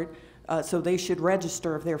Tourism Board, so they should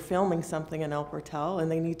register if they're filming something in El Portal, and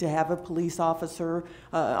they need to have a police officer,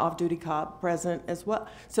 off-duty cop present as well.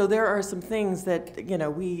 So there are some things that, you know,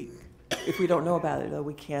 if we don't know about it, though,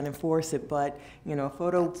 we can't enforce it. But, you know, a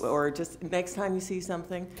photo, or just next time you see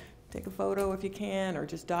something, take a photo if you can, or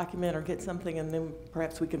just document or get something, and then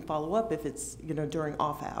perhaps we can follow up if it's, you know, during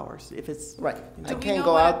off hours, if it's. Right. You I know. can't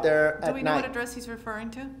go out there at night. Do we know what address he's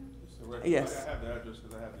referring to? Yes. I have the address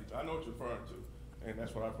because I know what you're referring to, and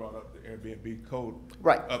that's what I brought up, the Airbnb code.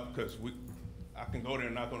 Right. Up, because I can go there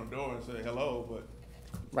and knock on the door and say hello, but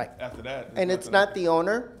Right. after that. And it's not the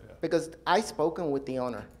owner, because I spoken with the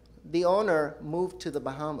owner. The owner moved to the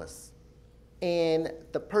Bahamas, and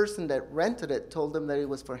the person that rented it told him that it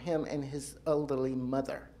was for him and his elderly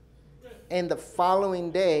mother. And the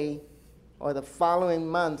following day, or the following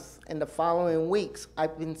months, and the following weeks,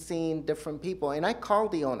 I've been seeing different people. And I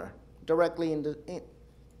called the owner directly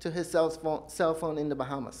to his cell phone in the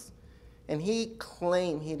Bahamas. And he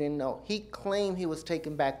claimed he didn't know. He claimed he was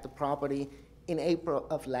taking back the property in April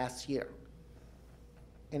of last year.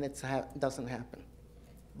 And it doesn't happen.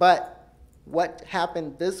 But what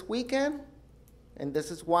happened this weekend, and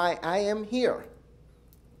this is why I am here,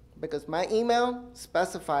 because my email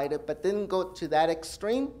specified it but didn't go to that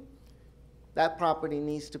extreme, that property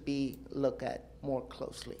needs to be looked at more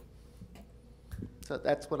closely. So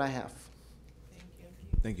that's what I have.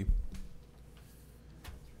 Thank you.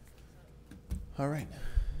 All right.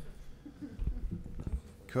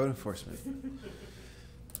 Code enforcement.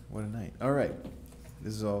 What a night. All right.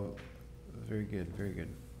 This is all very good, very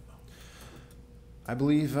good. I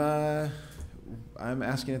believe I'm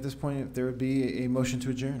asking at this point if there would be a motion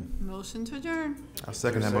to adjourn. Motion to adjourn. I'll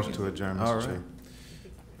second that motion to adjourn, All Mr. right.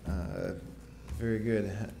 Chair. Very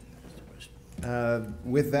good.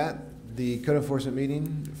 With that, The code enforcement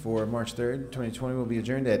meeting for March 3rd, 2020 will be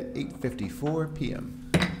adjourned at 8:54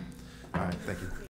 p.m. All right, thank you.